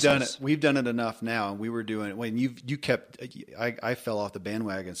because your we've done muscles. it. We've done it enough now, and we were doing when you kept. I fell off the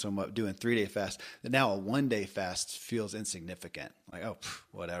bandwagon so much doing 3-day fast that now a 1-day fast feels insignificant. Like, oh,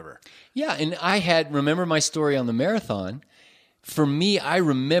 whatever. Yeah, and remember my story on the marathon. For me, I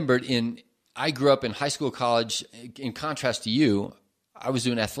grew up in high school, college. In contrast to you, I was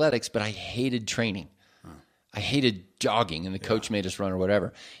doing athletics, but I hated training. I hated jogging, and the coach made us run or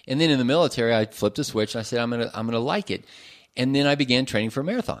whatever. And then in the military, I flipped a switch, and I said, I'm gonna like it. And then I began training for a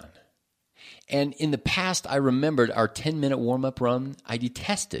marathon. And in the past, I remembered our 10-minute warm-up run I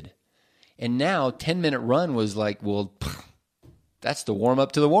detested. And now 10-minute run was like, well, that's the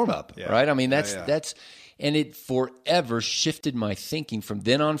warm-up to the warm-up, right? I mean, that's and it forever shifted my thinking from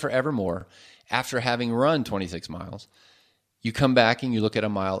then on forevermore. After having run 26 miles, you come back and you look at a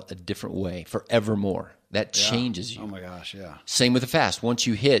mile a different way forevermore. That changes you. Oh my gosh, yeah. Same with the fast. Once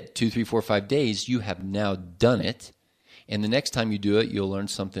you hit 2, 3, 4, 5 days, you have now done it. And the next time you do it, you'll learn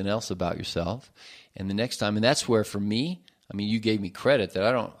something else about yourself. And the next time, and that's where for me, I mean, you gave me credit that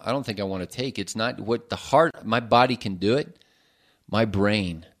I don't think I want to take. It's not what the heart, my body can do it. My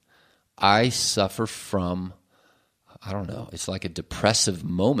brain, I suffer from, I don't know, it's like a depressive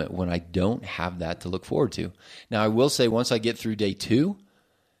moment when I don't have that to look forward to. Now, I will say once I get through day 2,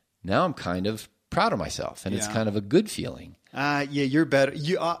 now I'm kind of proud of myself, and it's kind of a good feeling. You're better.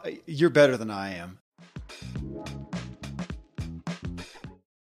 You're better than I am.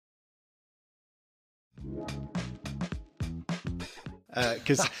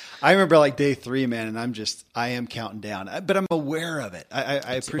 Because I remember like day 3, man, and I am counting down, but I'm aware of it.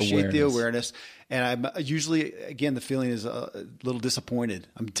 I appreciate the awareness, and I'm usually, again, the feeling is a little disappointed.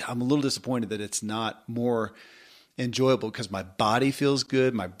 I'm a little disappointed that it's not more enjoyable, because my body feels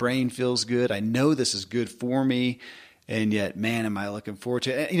good, my brain feels good. I know this is good for me, and yet, man, am I looking forward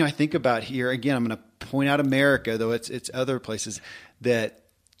to it. And, I think about here again. I'm going to point out America, though it's other places that.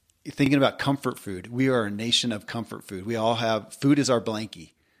 Thinking about comfort food, we are a nation of comfort food. We all have food is our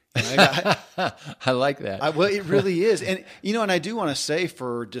blankie. I like that. Well, it really is, and and I do want to say,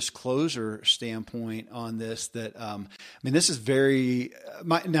 for disclosure standpoint on this, that this is very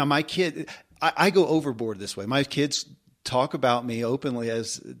my kid. I go overboard this way. My kids talk about me openly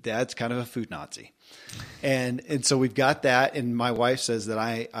as Dad's kind of a food Nazi. And so we've got that. And my wife says that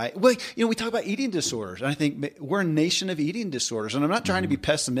well, we talk about eating disorders, and I think we're a nation of eating disorders. And I'm not trying to be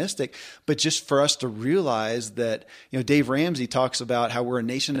pessimistic, but just for us to realize that, Dave Ramsey talks about how we're a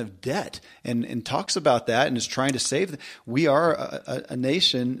nation of debt and talks about that and is trying to save. We are a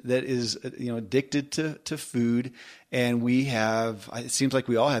nation that is, addicted to food. And it seems like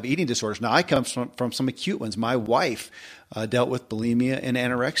we all have eating disorders. Now, I come from some acute ones. My wife dealt with bulimia and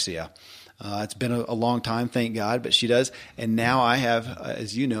anorexia. It's been a long time, thank God, but she does. And now I have,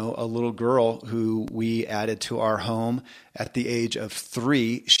 as you know, a little girl who we added to our home at the age of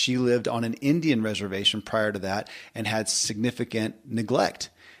 3. She lived on an Indian reservation prior to that and had significant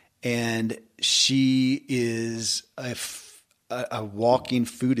neglect. And she is a walking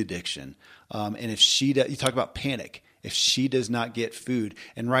food addiction. And if she does, you talk about panic. If she does not get food,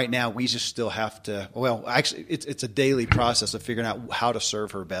 and right now we just still have to, well, actually it's a daily process of figuring out how to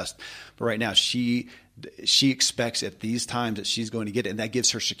serve her best. But right now she expects at these times that she's going to get it, and that gives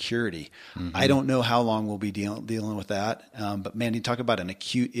her security. Mm-hmm. I don't know how long we'll be dealing with that. But man, you talk about an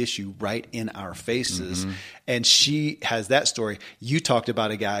acute issue right in our faces. Mm-hmm. And she has that story. You talked about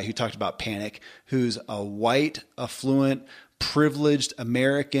a guy who talked about panic, who's a white, affluent, privileged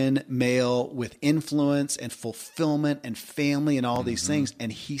American male with influence and fulfillment and family and all these things.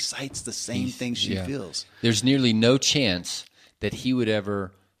 And he cites the same things she feels. There's nearly no chance that he would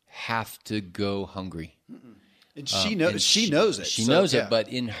ever have to go hungry. And she knows it. She knows it, but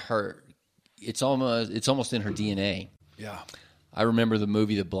in her, it's almost in her DNA. Yeah. I remember the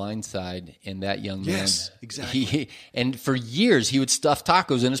movie The Blind Side, and that young man. Yes, exactly. And for years he would stuff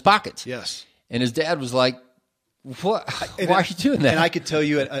tacos in his pockets. Yes. And his dad was like, "What? Why are you doing that?" And I could tell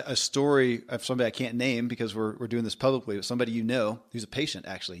you a story of somebody I can't name because we're doing this publicly, but somebody who's a patient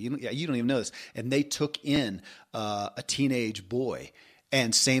actually. You don't even know this. And they took in a teenage boy.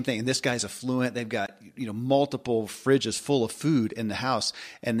 And same thing. And this guy's affluent. They've got, multiple fridges full of food in the house.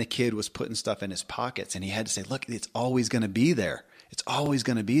 And the kid was putting stuff in his pockets. And he had to say, look, it's always going to be there. It's always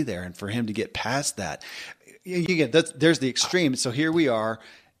going to be there. And for him to get past that, there's the extreme. So here we are.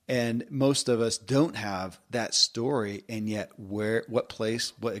 And most of us don't have that story. And yet back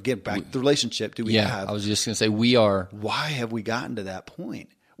to the relationship do we have? I was just going to say we are. Why have we gotten to that point?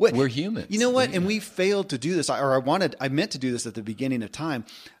 We're humans. You know what? Yeah. And we failed to do this, I meant to do this at the beginning of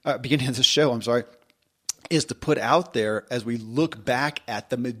the show, I'm sorry, is to put out there as we look back at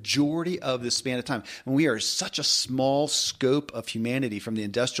the majority of this span of time. And we are such a small scope of humanity from the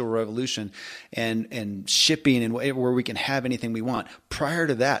Industrial Revolution and shipping and where we can have anything we want. Prior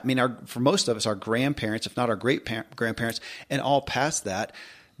to that, for most of us, our grandparents, if not our great-grandparents, and all past that,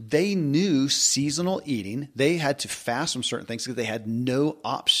 they knew seasonal eating. They had to fast from certain things because they had no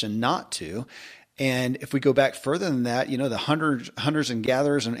option not to. And if we go back further than that, the hunters and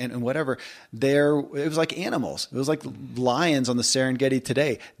gatherers and whatever, it was like animals. It was like lions on the Serengeti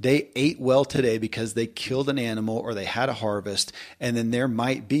today. They ate well today because they killed an animal or they had a harvest. And then there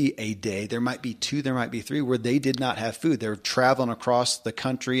might be a day, there might be 2, there might be 3 where they did not have food. They were traveling across the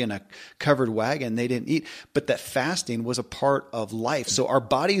country in a covered wagon. They didn't eat. But that fasting was a part of life. So our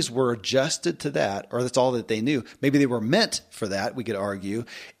bodies were adjusted to that, or that's all that they knew. Maybe they were meant for that, we could argue.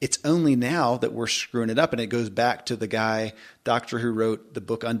 It's only now that we're screwing it up. And it goes back to the doctor who wrote the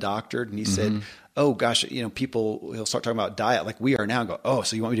book Undoctored. And he said, oh gosh, he'll start talking about diet like we are now and go, oh,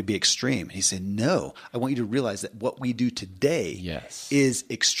 so you want me to be extreme? And he said, no, I want you to realize that what we do today is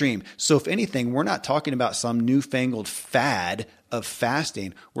extreme. So if anything, we're not talking about some newfangled fad of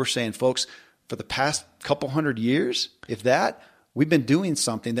fasting. We're saying, folks, for the past couple hundred years, if that, we've been doing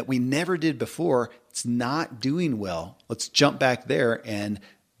something that we never did before. It's not doing well. Let's jump back there and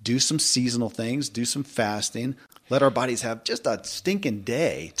do some seasonal things, do some fasting, let our bodies have just a stinking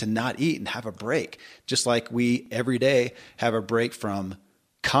day to not eat and have a break. Just like we every day have a break from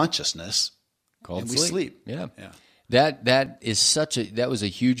consciousness called and we sleep. Yeah. That was a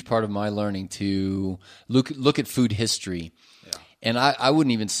huge part of my learning to look at food history. Yeah. And I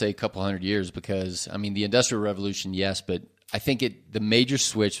wouldn't even say a couple hundred years because the Industrial Revolution, yes, but I think the major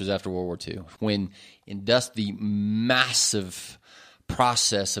switch was after World War II when the massive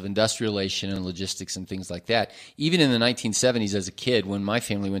process of industrialization and logistics and things like that. Even in the 1970s as a kid, when my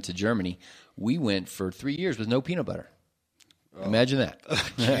family went to Germany, we went for 3 years with no peanut butter. Oh. Imagine that.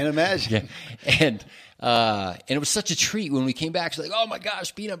 Can't imagine. And it was such a treat when we came back. It's like, oh my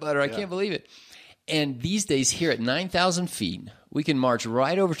gosh, peanut butter. I can't believe it. And these days here at 9,000 feet, we can march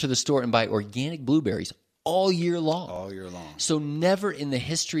right over to the store and buy organic blueberries all year long. All year long. So never in the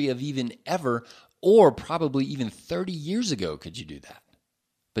history of even ever or probably even 30 years ago could you do that.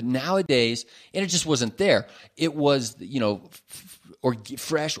 But nowadays, and it just wasn't there. It was,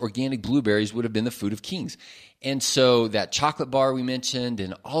 fresh organic blueberries would have been the food of kings. And so that chocolate bar we mentioned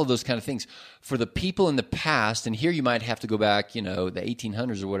and all of those kind of things, for the people in the past, and here you might have to go back, the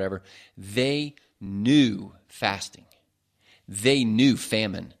 1800s or whatever, they knew fasting. They knew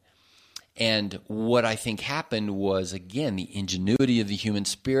famine. And what I think happened was, again, the ingenuity of the human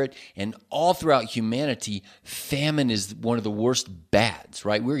spirit. And all throughout humanity, famine is one of the worst bads,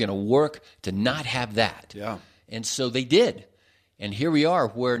 right? We're going to work to not have that. Yeah. And so they did. And here we are,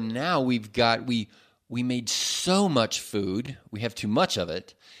 where now we made so much food, we have too much of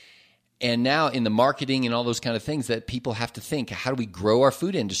it. And now in the marketing and all those kind of things that people have to think, how do we grow our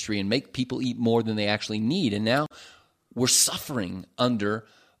food industry and make people eat more than they actually need? And now we're suffering under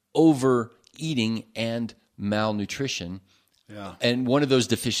overeating and malnutrition. Yeah. And one of those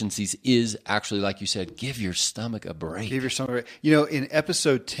deficiencies is actually, like you said, give your stomach a break. Give your stomach a break. In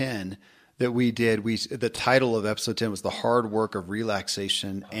episode 10 that we did, the title of episode 10 was The Hard Work of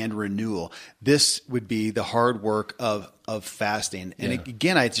Relaxation and Renewal. This would be the hard work of fasting. And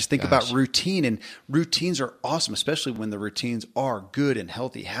again, I just think about routine, and routines are awesome, especially when the routines are good and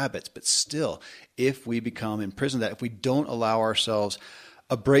healthy habits. But still, if we become imprisoned that, if we don't allow ourselves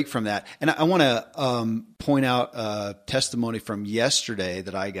a break from that. And I want to point out a testimony from yesterday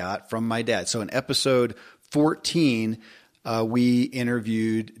that I got from my dad. So in episode 14, we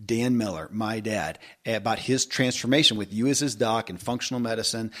interviewed Dan Miller, my dad, about his transformation with you as his doc in functional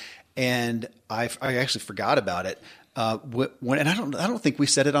medicine. And I actually forgot about it. And I don't think we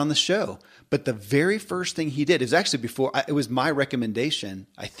said it on the show, but the very first thing he did is actually it was my recommendation.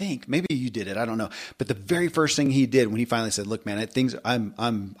 I think maybe you did it. I don't know. But the very first thing he did when he finally said, "Look, man,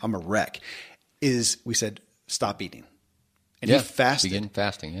 I'm a wreck," is we said, "Stop eating." And he fasted. Begin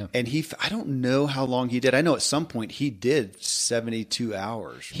fasting, yeah. And I don't know how long he did. I know at some point he did 72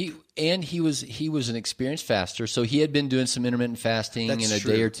 hours. He was an experienced faster, so he had been doing some intermittent fasting in a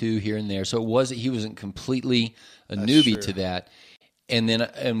day or two here and there. So he wasn't completely a newbie to that.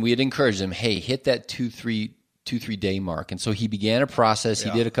 And we had encouraged him, hey, hit that 2-3 day mark. And so he began a process.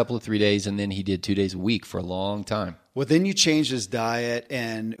 He did a couple of 3 days, and then he did 2 days a week for a long time. Well, then you changed his diet,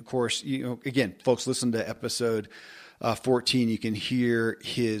 and of course, again, folks, listen to episode 14, you can hear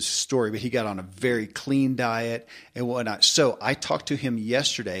his story, but he got on a very clean diet and whatnot. So I talked to him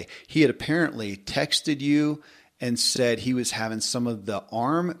yesterday. He had apparently texted you and said he was having some of the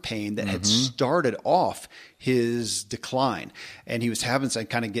arm pain that had started off his decline, and he was having some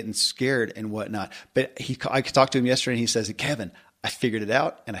kind of getting scared and whatnot. But I talked to him yesterday, and he says, "Kevin, I figured it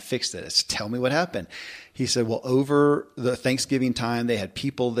out and I fixed it." I said, "Tell me what happened." He said, well, over the Thanksgiving time, they had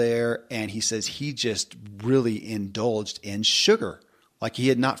people there, and he says he just really indulged in sugar like he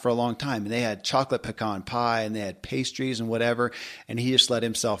had not for a long time. And they had chocolate pecan pie, and they had pastries and whatever, and he just let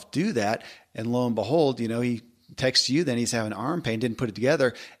himself do that. And lo and behold, he texts you, then he's having arm pain, didn't put it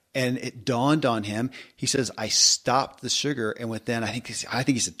together. And it dawned on him. He says, I stopped the sugar, and within, I think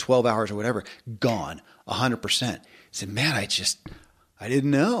he said 12 hours or whatever, gone, 100%. He said, man, I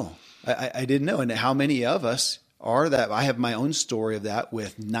didn't know. I didn't know. And how many of us are that? I have my own story of that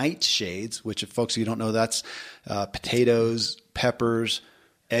with nightshades, which if folks, you don't know, that's potatoes, peppers,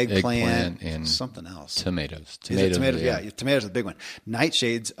 eggplant and something else. Tomatoes. Tomatoes, yeah. Tomatoes are the big one.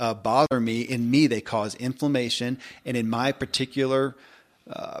 Nightshades bother me. In me, they cause inflammation. And in my particular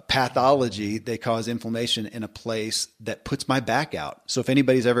pathology, they cause inflammation in a place that puts my back out. So if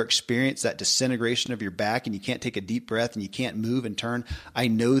anybody's ever experienced that disintegration of your back and you can't take a deep breath and you can't move and turn, I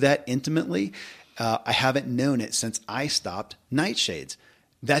know that intimately. I haven't known it since I stopped nightshades.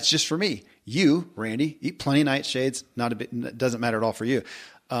 That's just for me. You, Randy, eat plenty of nightshades. Doesn't matter at all for you.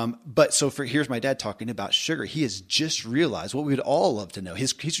 But here's my dad talking about sugar. He has just realized what we would all love to know.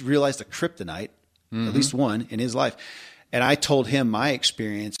 He's realized a kryptonite, at least one in his life. And I told him my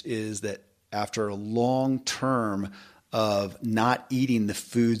experience is that after a long term of not eating the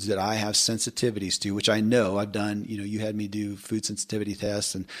foods that I have sensitivities to, which I know I've done, you had me do food sensitivity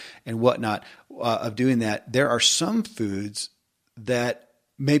tests and whatnot, of doing that, there are some foods that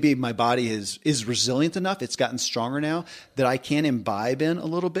maybe my body is resilient enough, it's gotten stronger now, that I can imbibe in a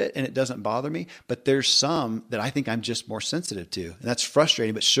little bit and it doesn't bother me. But there's some that I think I'm just more sensitive to. And that's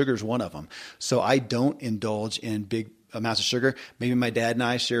frustrating, but sugar's one of them. So I don't indulge in big amounts of sugar. Maybe my dad and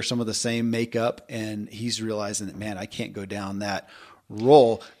I share some of the same makeup, and he's realizing that, man, I can't go down that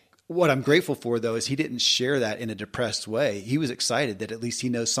role. What I'm grateful for, though, is he didn't share that in a depressed way. He was excited that at least he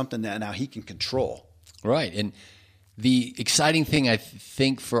knows something that now he can control. Right. And the exciting thing, I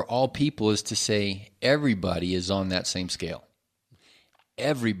think, for all people is to say everybody is on that same scale.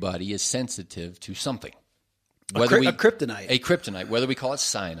 Everybody is sensitive to something. Whether a kryptonite. A kryptonite, whether we call it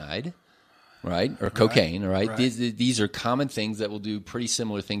cyanide, right, or cocaine, right? These are common things that will do pretty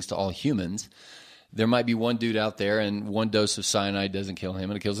similar things to all humans. There might be one dude out there, and one dose of cyanide doesn't kill him,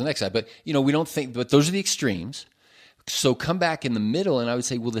 and it kills the next guy. But, we don't think – but those are the extremes. So come back in the middle, and I would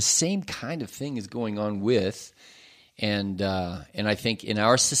say, well, the same kind of thing is going on with – and I think in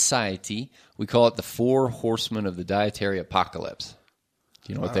our society, we call it the 4 horsemen of the dietary apocalypse.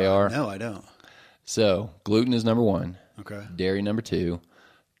 Do you know what they are? No, I don't. So gluten is number 1. Okay. Dairy number 2.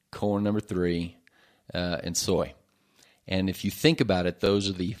 Corn number 3. And soy. And if you think about it, those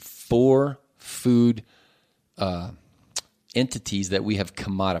are the 4 food entities that we have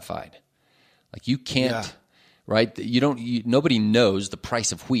commodified. Like you can't, right? Nobody knows the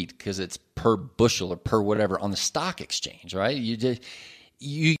price of wheat because it's per bushel or per whatever on the stock exchange, right?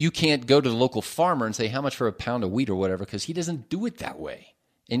 You can't go to the local farmer and say how much for a pound of wheat or whatever because he doesn't do it that way,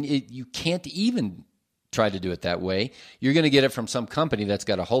 and you can't even try to do it that way. You're going to get it from some company that's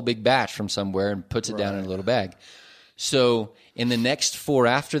got a whole big batch from somewhere and puts it down in a little bag. So in the next 4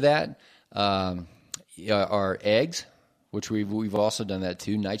 after that. Are eggs, which we've also done that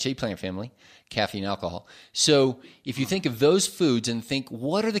too, nightshade plant family, caffeine, alcohol. So if you think of those foods and think,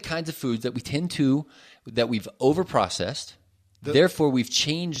 what are the kinds of foods that that we've overprocessed, therefore we've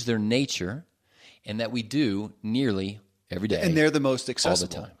changed their nature, and that we do nearly every day. And they're the most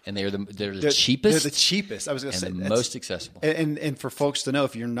accessible. All the time. And they're the cheapest. They're the cheapest. I was going to say. And the most accessible. And for folks to know,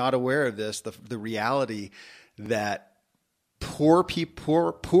 if you're not aware of this, the reality that poorer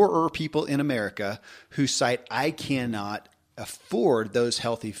people in America who cite, I cannot afford those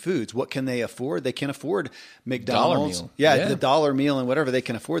healthy foods. What can they afford? They can afford McDonald's. The dollar meal and whatever. They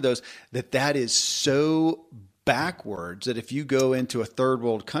can afford those. That is so backwards that if you go into a third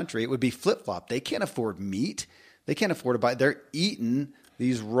world country, it would be flip-flop. They can't afford meat. They can't afford to buy. They're eating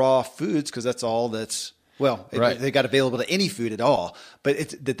these raw foods because that's all that's they got available to any food at all.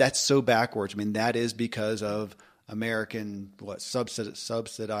 But that's so backwards. I mean, that is because of American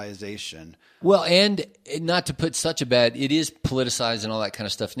subsidization. Well, and not to put such a bad, it is politicized and all that kind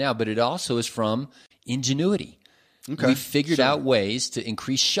of stuff now, but it also is from ingenuity. Okay. We figured out ways to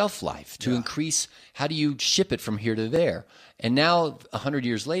increase shelf life, to increase how do you ship it from here to there. And now 100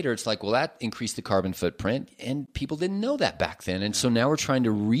 years later, it's like, well, that increased the carbon footprint, and people didn't know that back then. And so now we're trying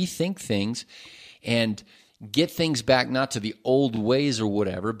to rethink things and get things back not to the old ways or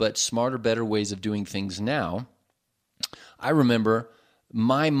whatever, but smarter, better ways of doing things now. I remember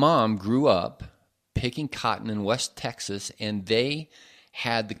my mom grew up picking cotton in West Texas, and they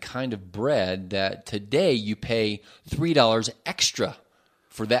had the kind of bread that today you pay $3 extra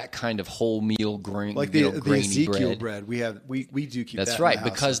for that kind of whole meal grain, like the grainy Ezekiel bread. We do keep That's that right, in the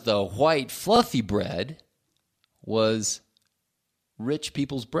house. because the white fluffy bread was rich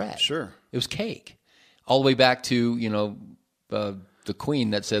people's bread. Sure, it was cake, all the way back to the queen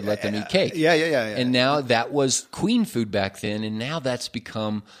that said, let them eat cake. Yeah. And now that was queen food back then, and now that's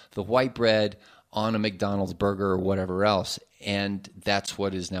become the white bread on a McDonald's burger or whatever else, and that's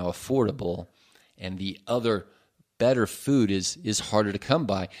what is now affordable. And the other better food is harder to come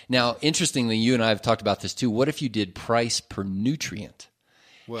by. Now, interestingly, you and I have talked about this too. What if you did price per nutrient?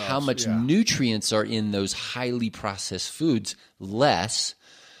 Well, how much nutrients are in those highly processed foods? Less.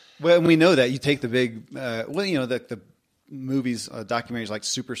 Well, and we know that. You take the big, the movies, documentaries like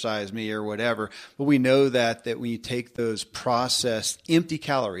Super Size Me or whatever, but we know that when you take those processed empty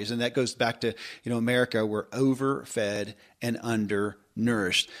calories, and that goes back to, America, we're overfed and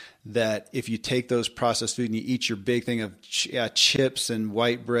undernourished, that if you take those processed food and you eat your big thing of chips and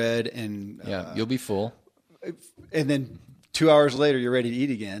white bread and you'll be full, and then 2 hours later you're ready to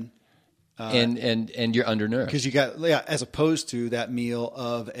eat again. And you're undernourished because you got as opposed to that meal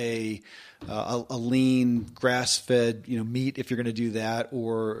of a lean grass-fed meat, if you're going to do that,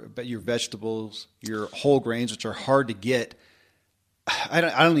 but your vegetables, your whole grains, which are hard to get. I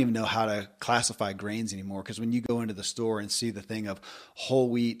don't even know how to classify grains anymore, because when you go into the store and see the thing of whole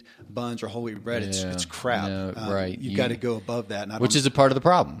wheat buns or whole wheat bread, it's crap. No, right. You've got to go above that, which is a part of the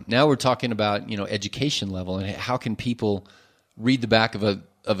problem. Now we're talking about education level and how can people read the back of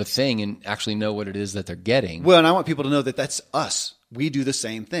a thing and actually know what it is that they're getting. Well, and I want people to know that that's us. We do the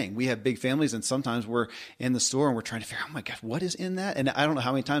same thing. We have big families, and sometimes we're in the store and we're trying to figure out, oh my gosh, what is in that? And I don't know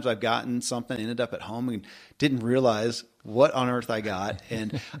how many times I've gotten something, ended up at home and didn't realize what on earth I got.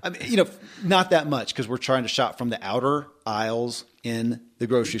 And I mean, not that much, because we're trying to shop from the outer aisles in the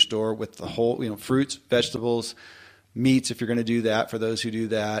grocery store with the whole, fruits, vegetables, meats, if you're going to do that, for those who do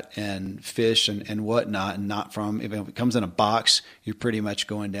that, and fish and whatnot, and not from, if it comes in a box, you're pretty much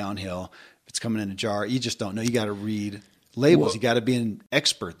going downhill. If it's coming in a jar, you just don't know. You got to read labels. You got to be an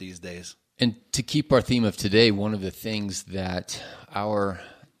expert these days. And to keep our theme of today, one of the things that our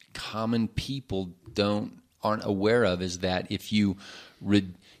common people aren't aware of is that if you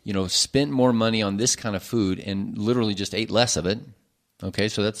spent more money on this kind of food and literally just ate less of it, okay,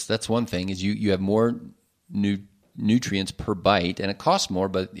 so that's one thing, is you have more nutrients per bite, and it costs more,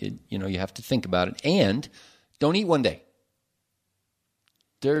 but you have to think about it. And don't eat one day.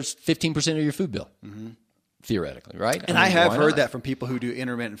 There's 15% of your food bill. Mm-hmm. Theoretically, right? And I have heard that from people who do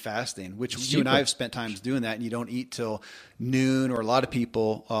intermittent fasting, which you and I have spent times doing that, and you don't eat till noon, or a lot of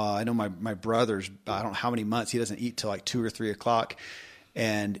people, I know my brother's, I don't know how many months, he doesn't eat till like 2 or 3 o'clock,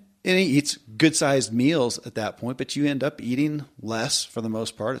 and he eats good-sized meals at that point, but you end up eating less for the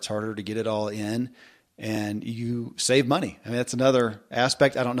most part. It's harder to get it all in, and you save money. I mean, that's another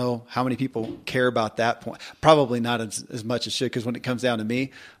aspect. I don't know how many people care about that point. Probably not as much as should, because when it comes down to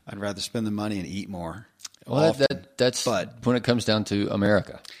me, I'd rather spend the money and eat more. Well, that's when it comes down to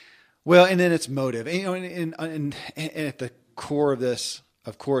America. Well, and then it's motive. And at the core of this,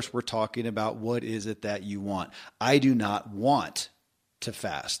 of course, we're talking about what is it that you want. I do not want to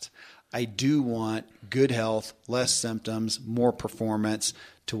fast. I do want good health, less symptoms, more performance.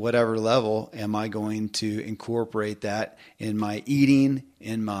 To whatever level am I going to incorporate that in my eating,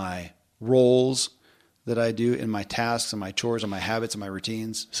 in my roles that I do, in my tasks and my chores and my habits and my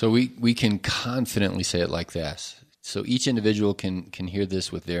routines? So we can confidently say it like this. So each individual can hear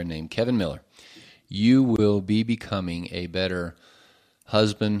this with their name. Kevin Miller, you will be becoming a better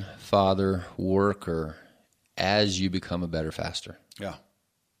husband, father, worker as you become a better faster. Yeah.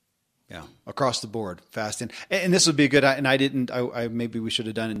 Yeah, across the board, fasting. And this would be good. And I maybe we should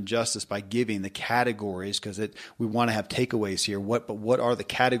have done it justice by giving the categories, because we want to have takeaways here. But what are the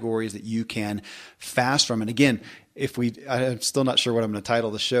categories that you can fast from? And again, I'm still not sure what I'm going to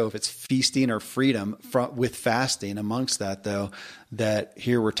title the show, if it's feasting or freedom with fasting. Amongst that, though, that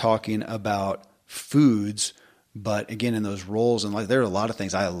here we're talking about foods, but again, in those roles, and there are a lot of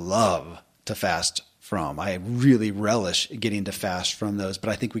things I love to fast from. I really relish getting to fast from those, but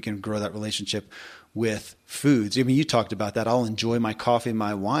I think we can grow that relationship with foods. I mean, you talked about that. I'll enjoy my coffee and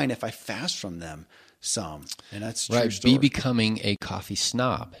my wine if I fast from them some. And that's true. Right. Be becoming a coffee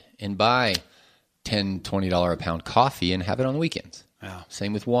snob and buy $10, $20 a pound coffee and have it on the weekends. Yeah.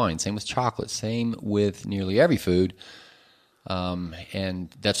 Same with wine, same with chocolate, same with nearly every food.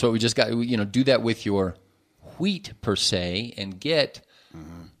 And that's what we just got, do that with your wheat per se, and get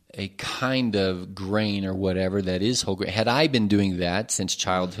a kind of grain or whatever that is whole grain. Had I been doing that since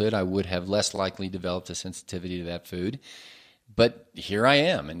childhood, I would have less likely developed a sensitivity to that food. But here I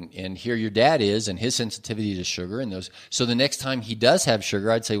am, and here your dad is, and his sensitivity to sugar and those. So the next time he does have sugar,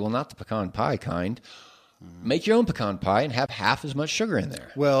 I'd say, well, not the pecan pie kind. Make your own pecan pie and have half as much sugar in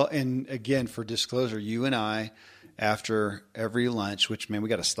there. Well, and again, for disclosure, you and I, after every lunch, which, man, we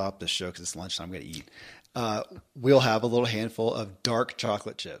got to stop this show because it's lunchtime, I'm going to eat. We'll have a little handful of dark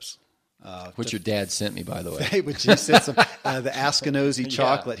chocolate chips. Which your dad sent me, by the way. Which he sent some, the Askinosie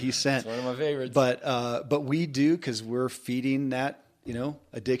chocolate he sent. It's one of my favorites. But we do, because we're feeding that,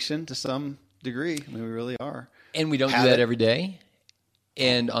 addiction to some degree. I mean, we really are. And we don't do that every day.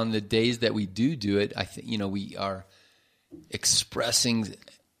 And on the days that we do it, I think, we are expressing,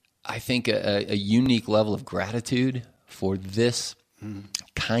 I think, a unique level of gratitude for this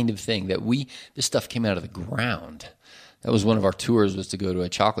kind of thing, that this stuff came out of the ground. That was one of our tours, was to go to a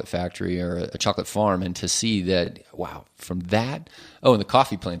chocolate factory or a chocolate farm, and to see that, wow, from that, and the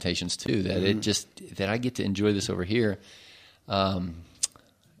coffee plantations too, that that I get to enjoy this over here.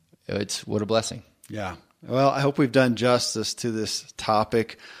 It's what a blessing. Yeah. Well, I hope we've done justice to this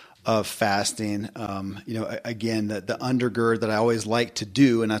topic of fasting. Again, the undergird that I always like to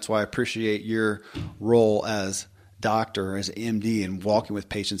do, and that's why I appreciate your role as doctor, as MD, and walking with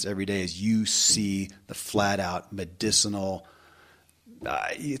patients every day, as you see the flat out medicinal.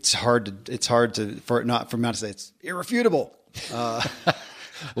 It's hard for me not to say it's irrefutable. Well,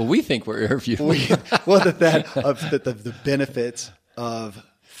 we think we're irrefutable. The benefits of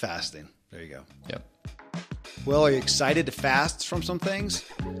fasting. There you go. Yep. Well, are you excited to fast from some things?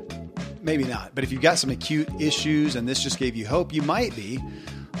 Maybe not. But if you've got some acute issues and this just gave you hope, you might be.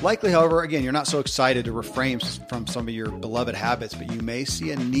 Likely, however, again, you're not so excited to refrain from some of your beloved habits, but you may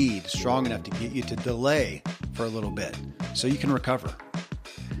see a need strong enough to get you to delay for a little bit so you can recover.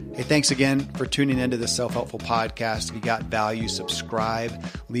 Hey, thanks again for tuning into this Self-Helpful podcast. If you got value, subscribe,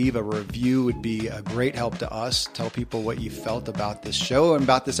 leave a review would be a great help to us. Tell people what you felt about this show and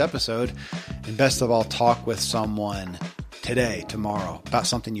about this episode. And best of all, talk with someone today, tomorrow, about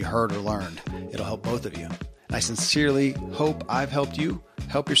something you heard or learned. It'll help both of you. And I sincerely hope I've helped you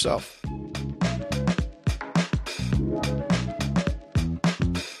help yourself.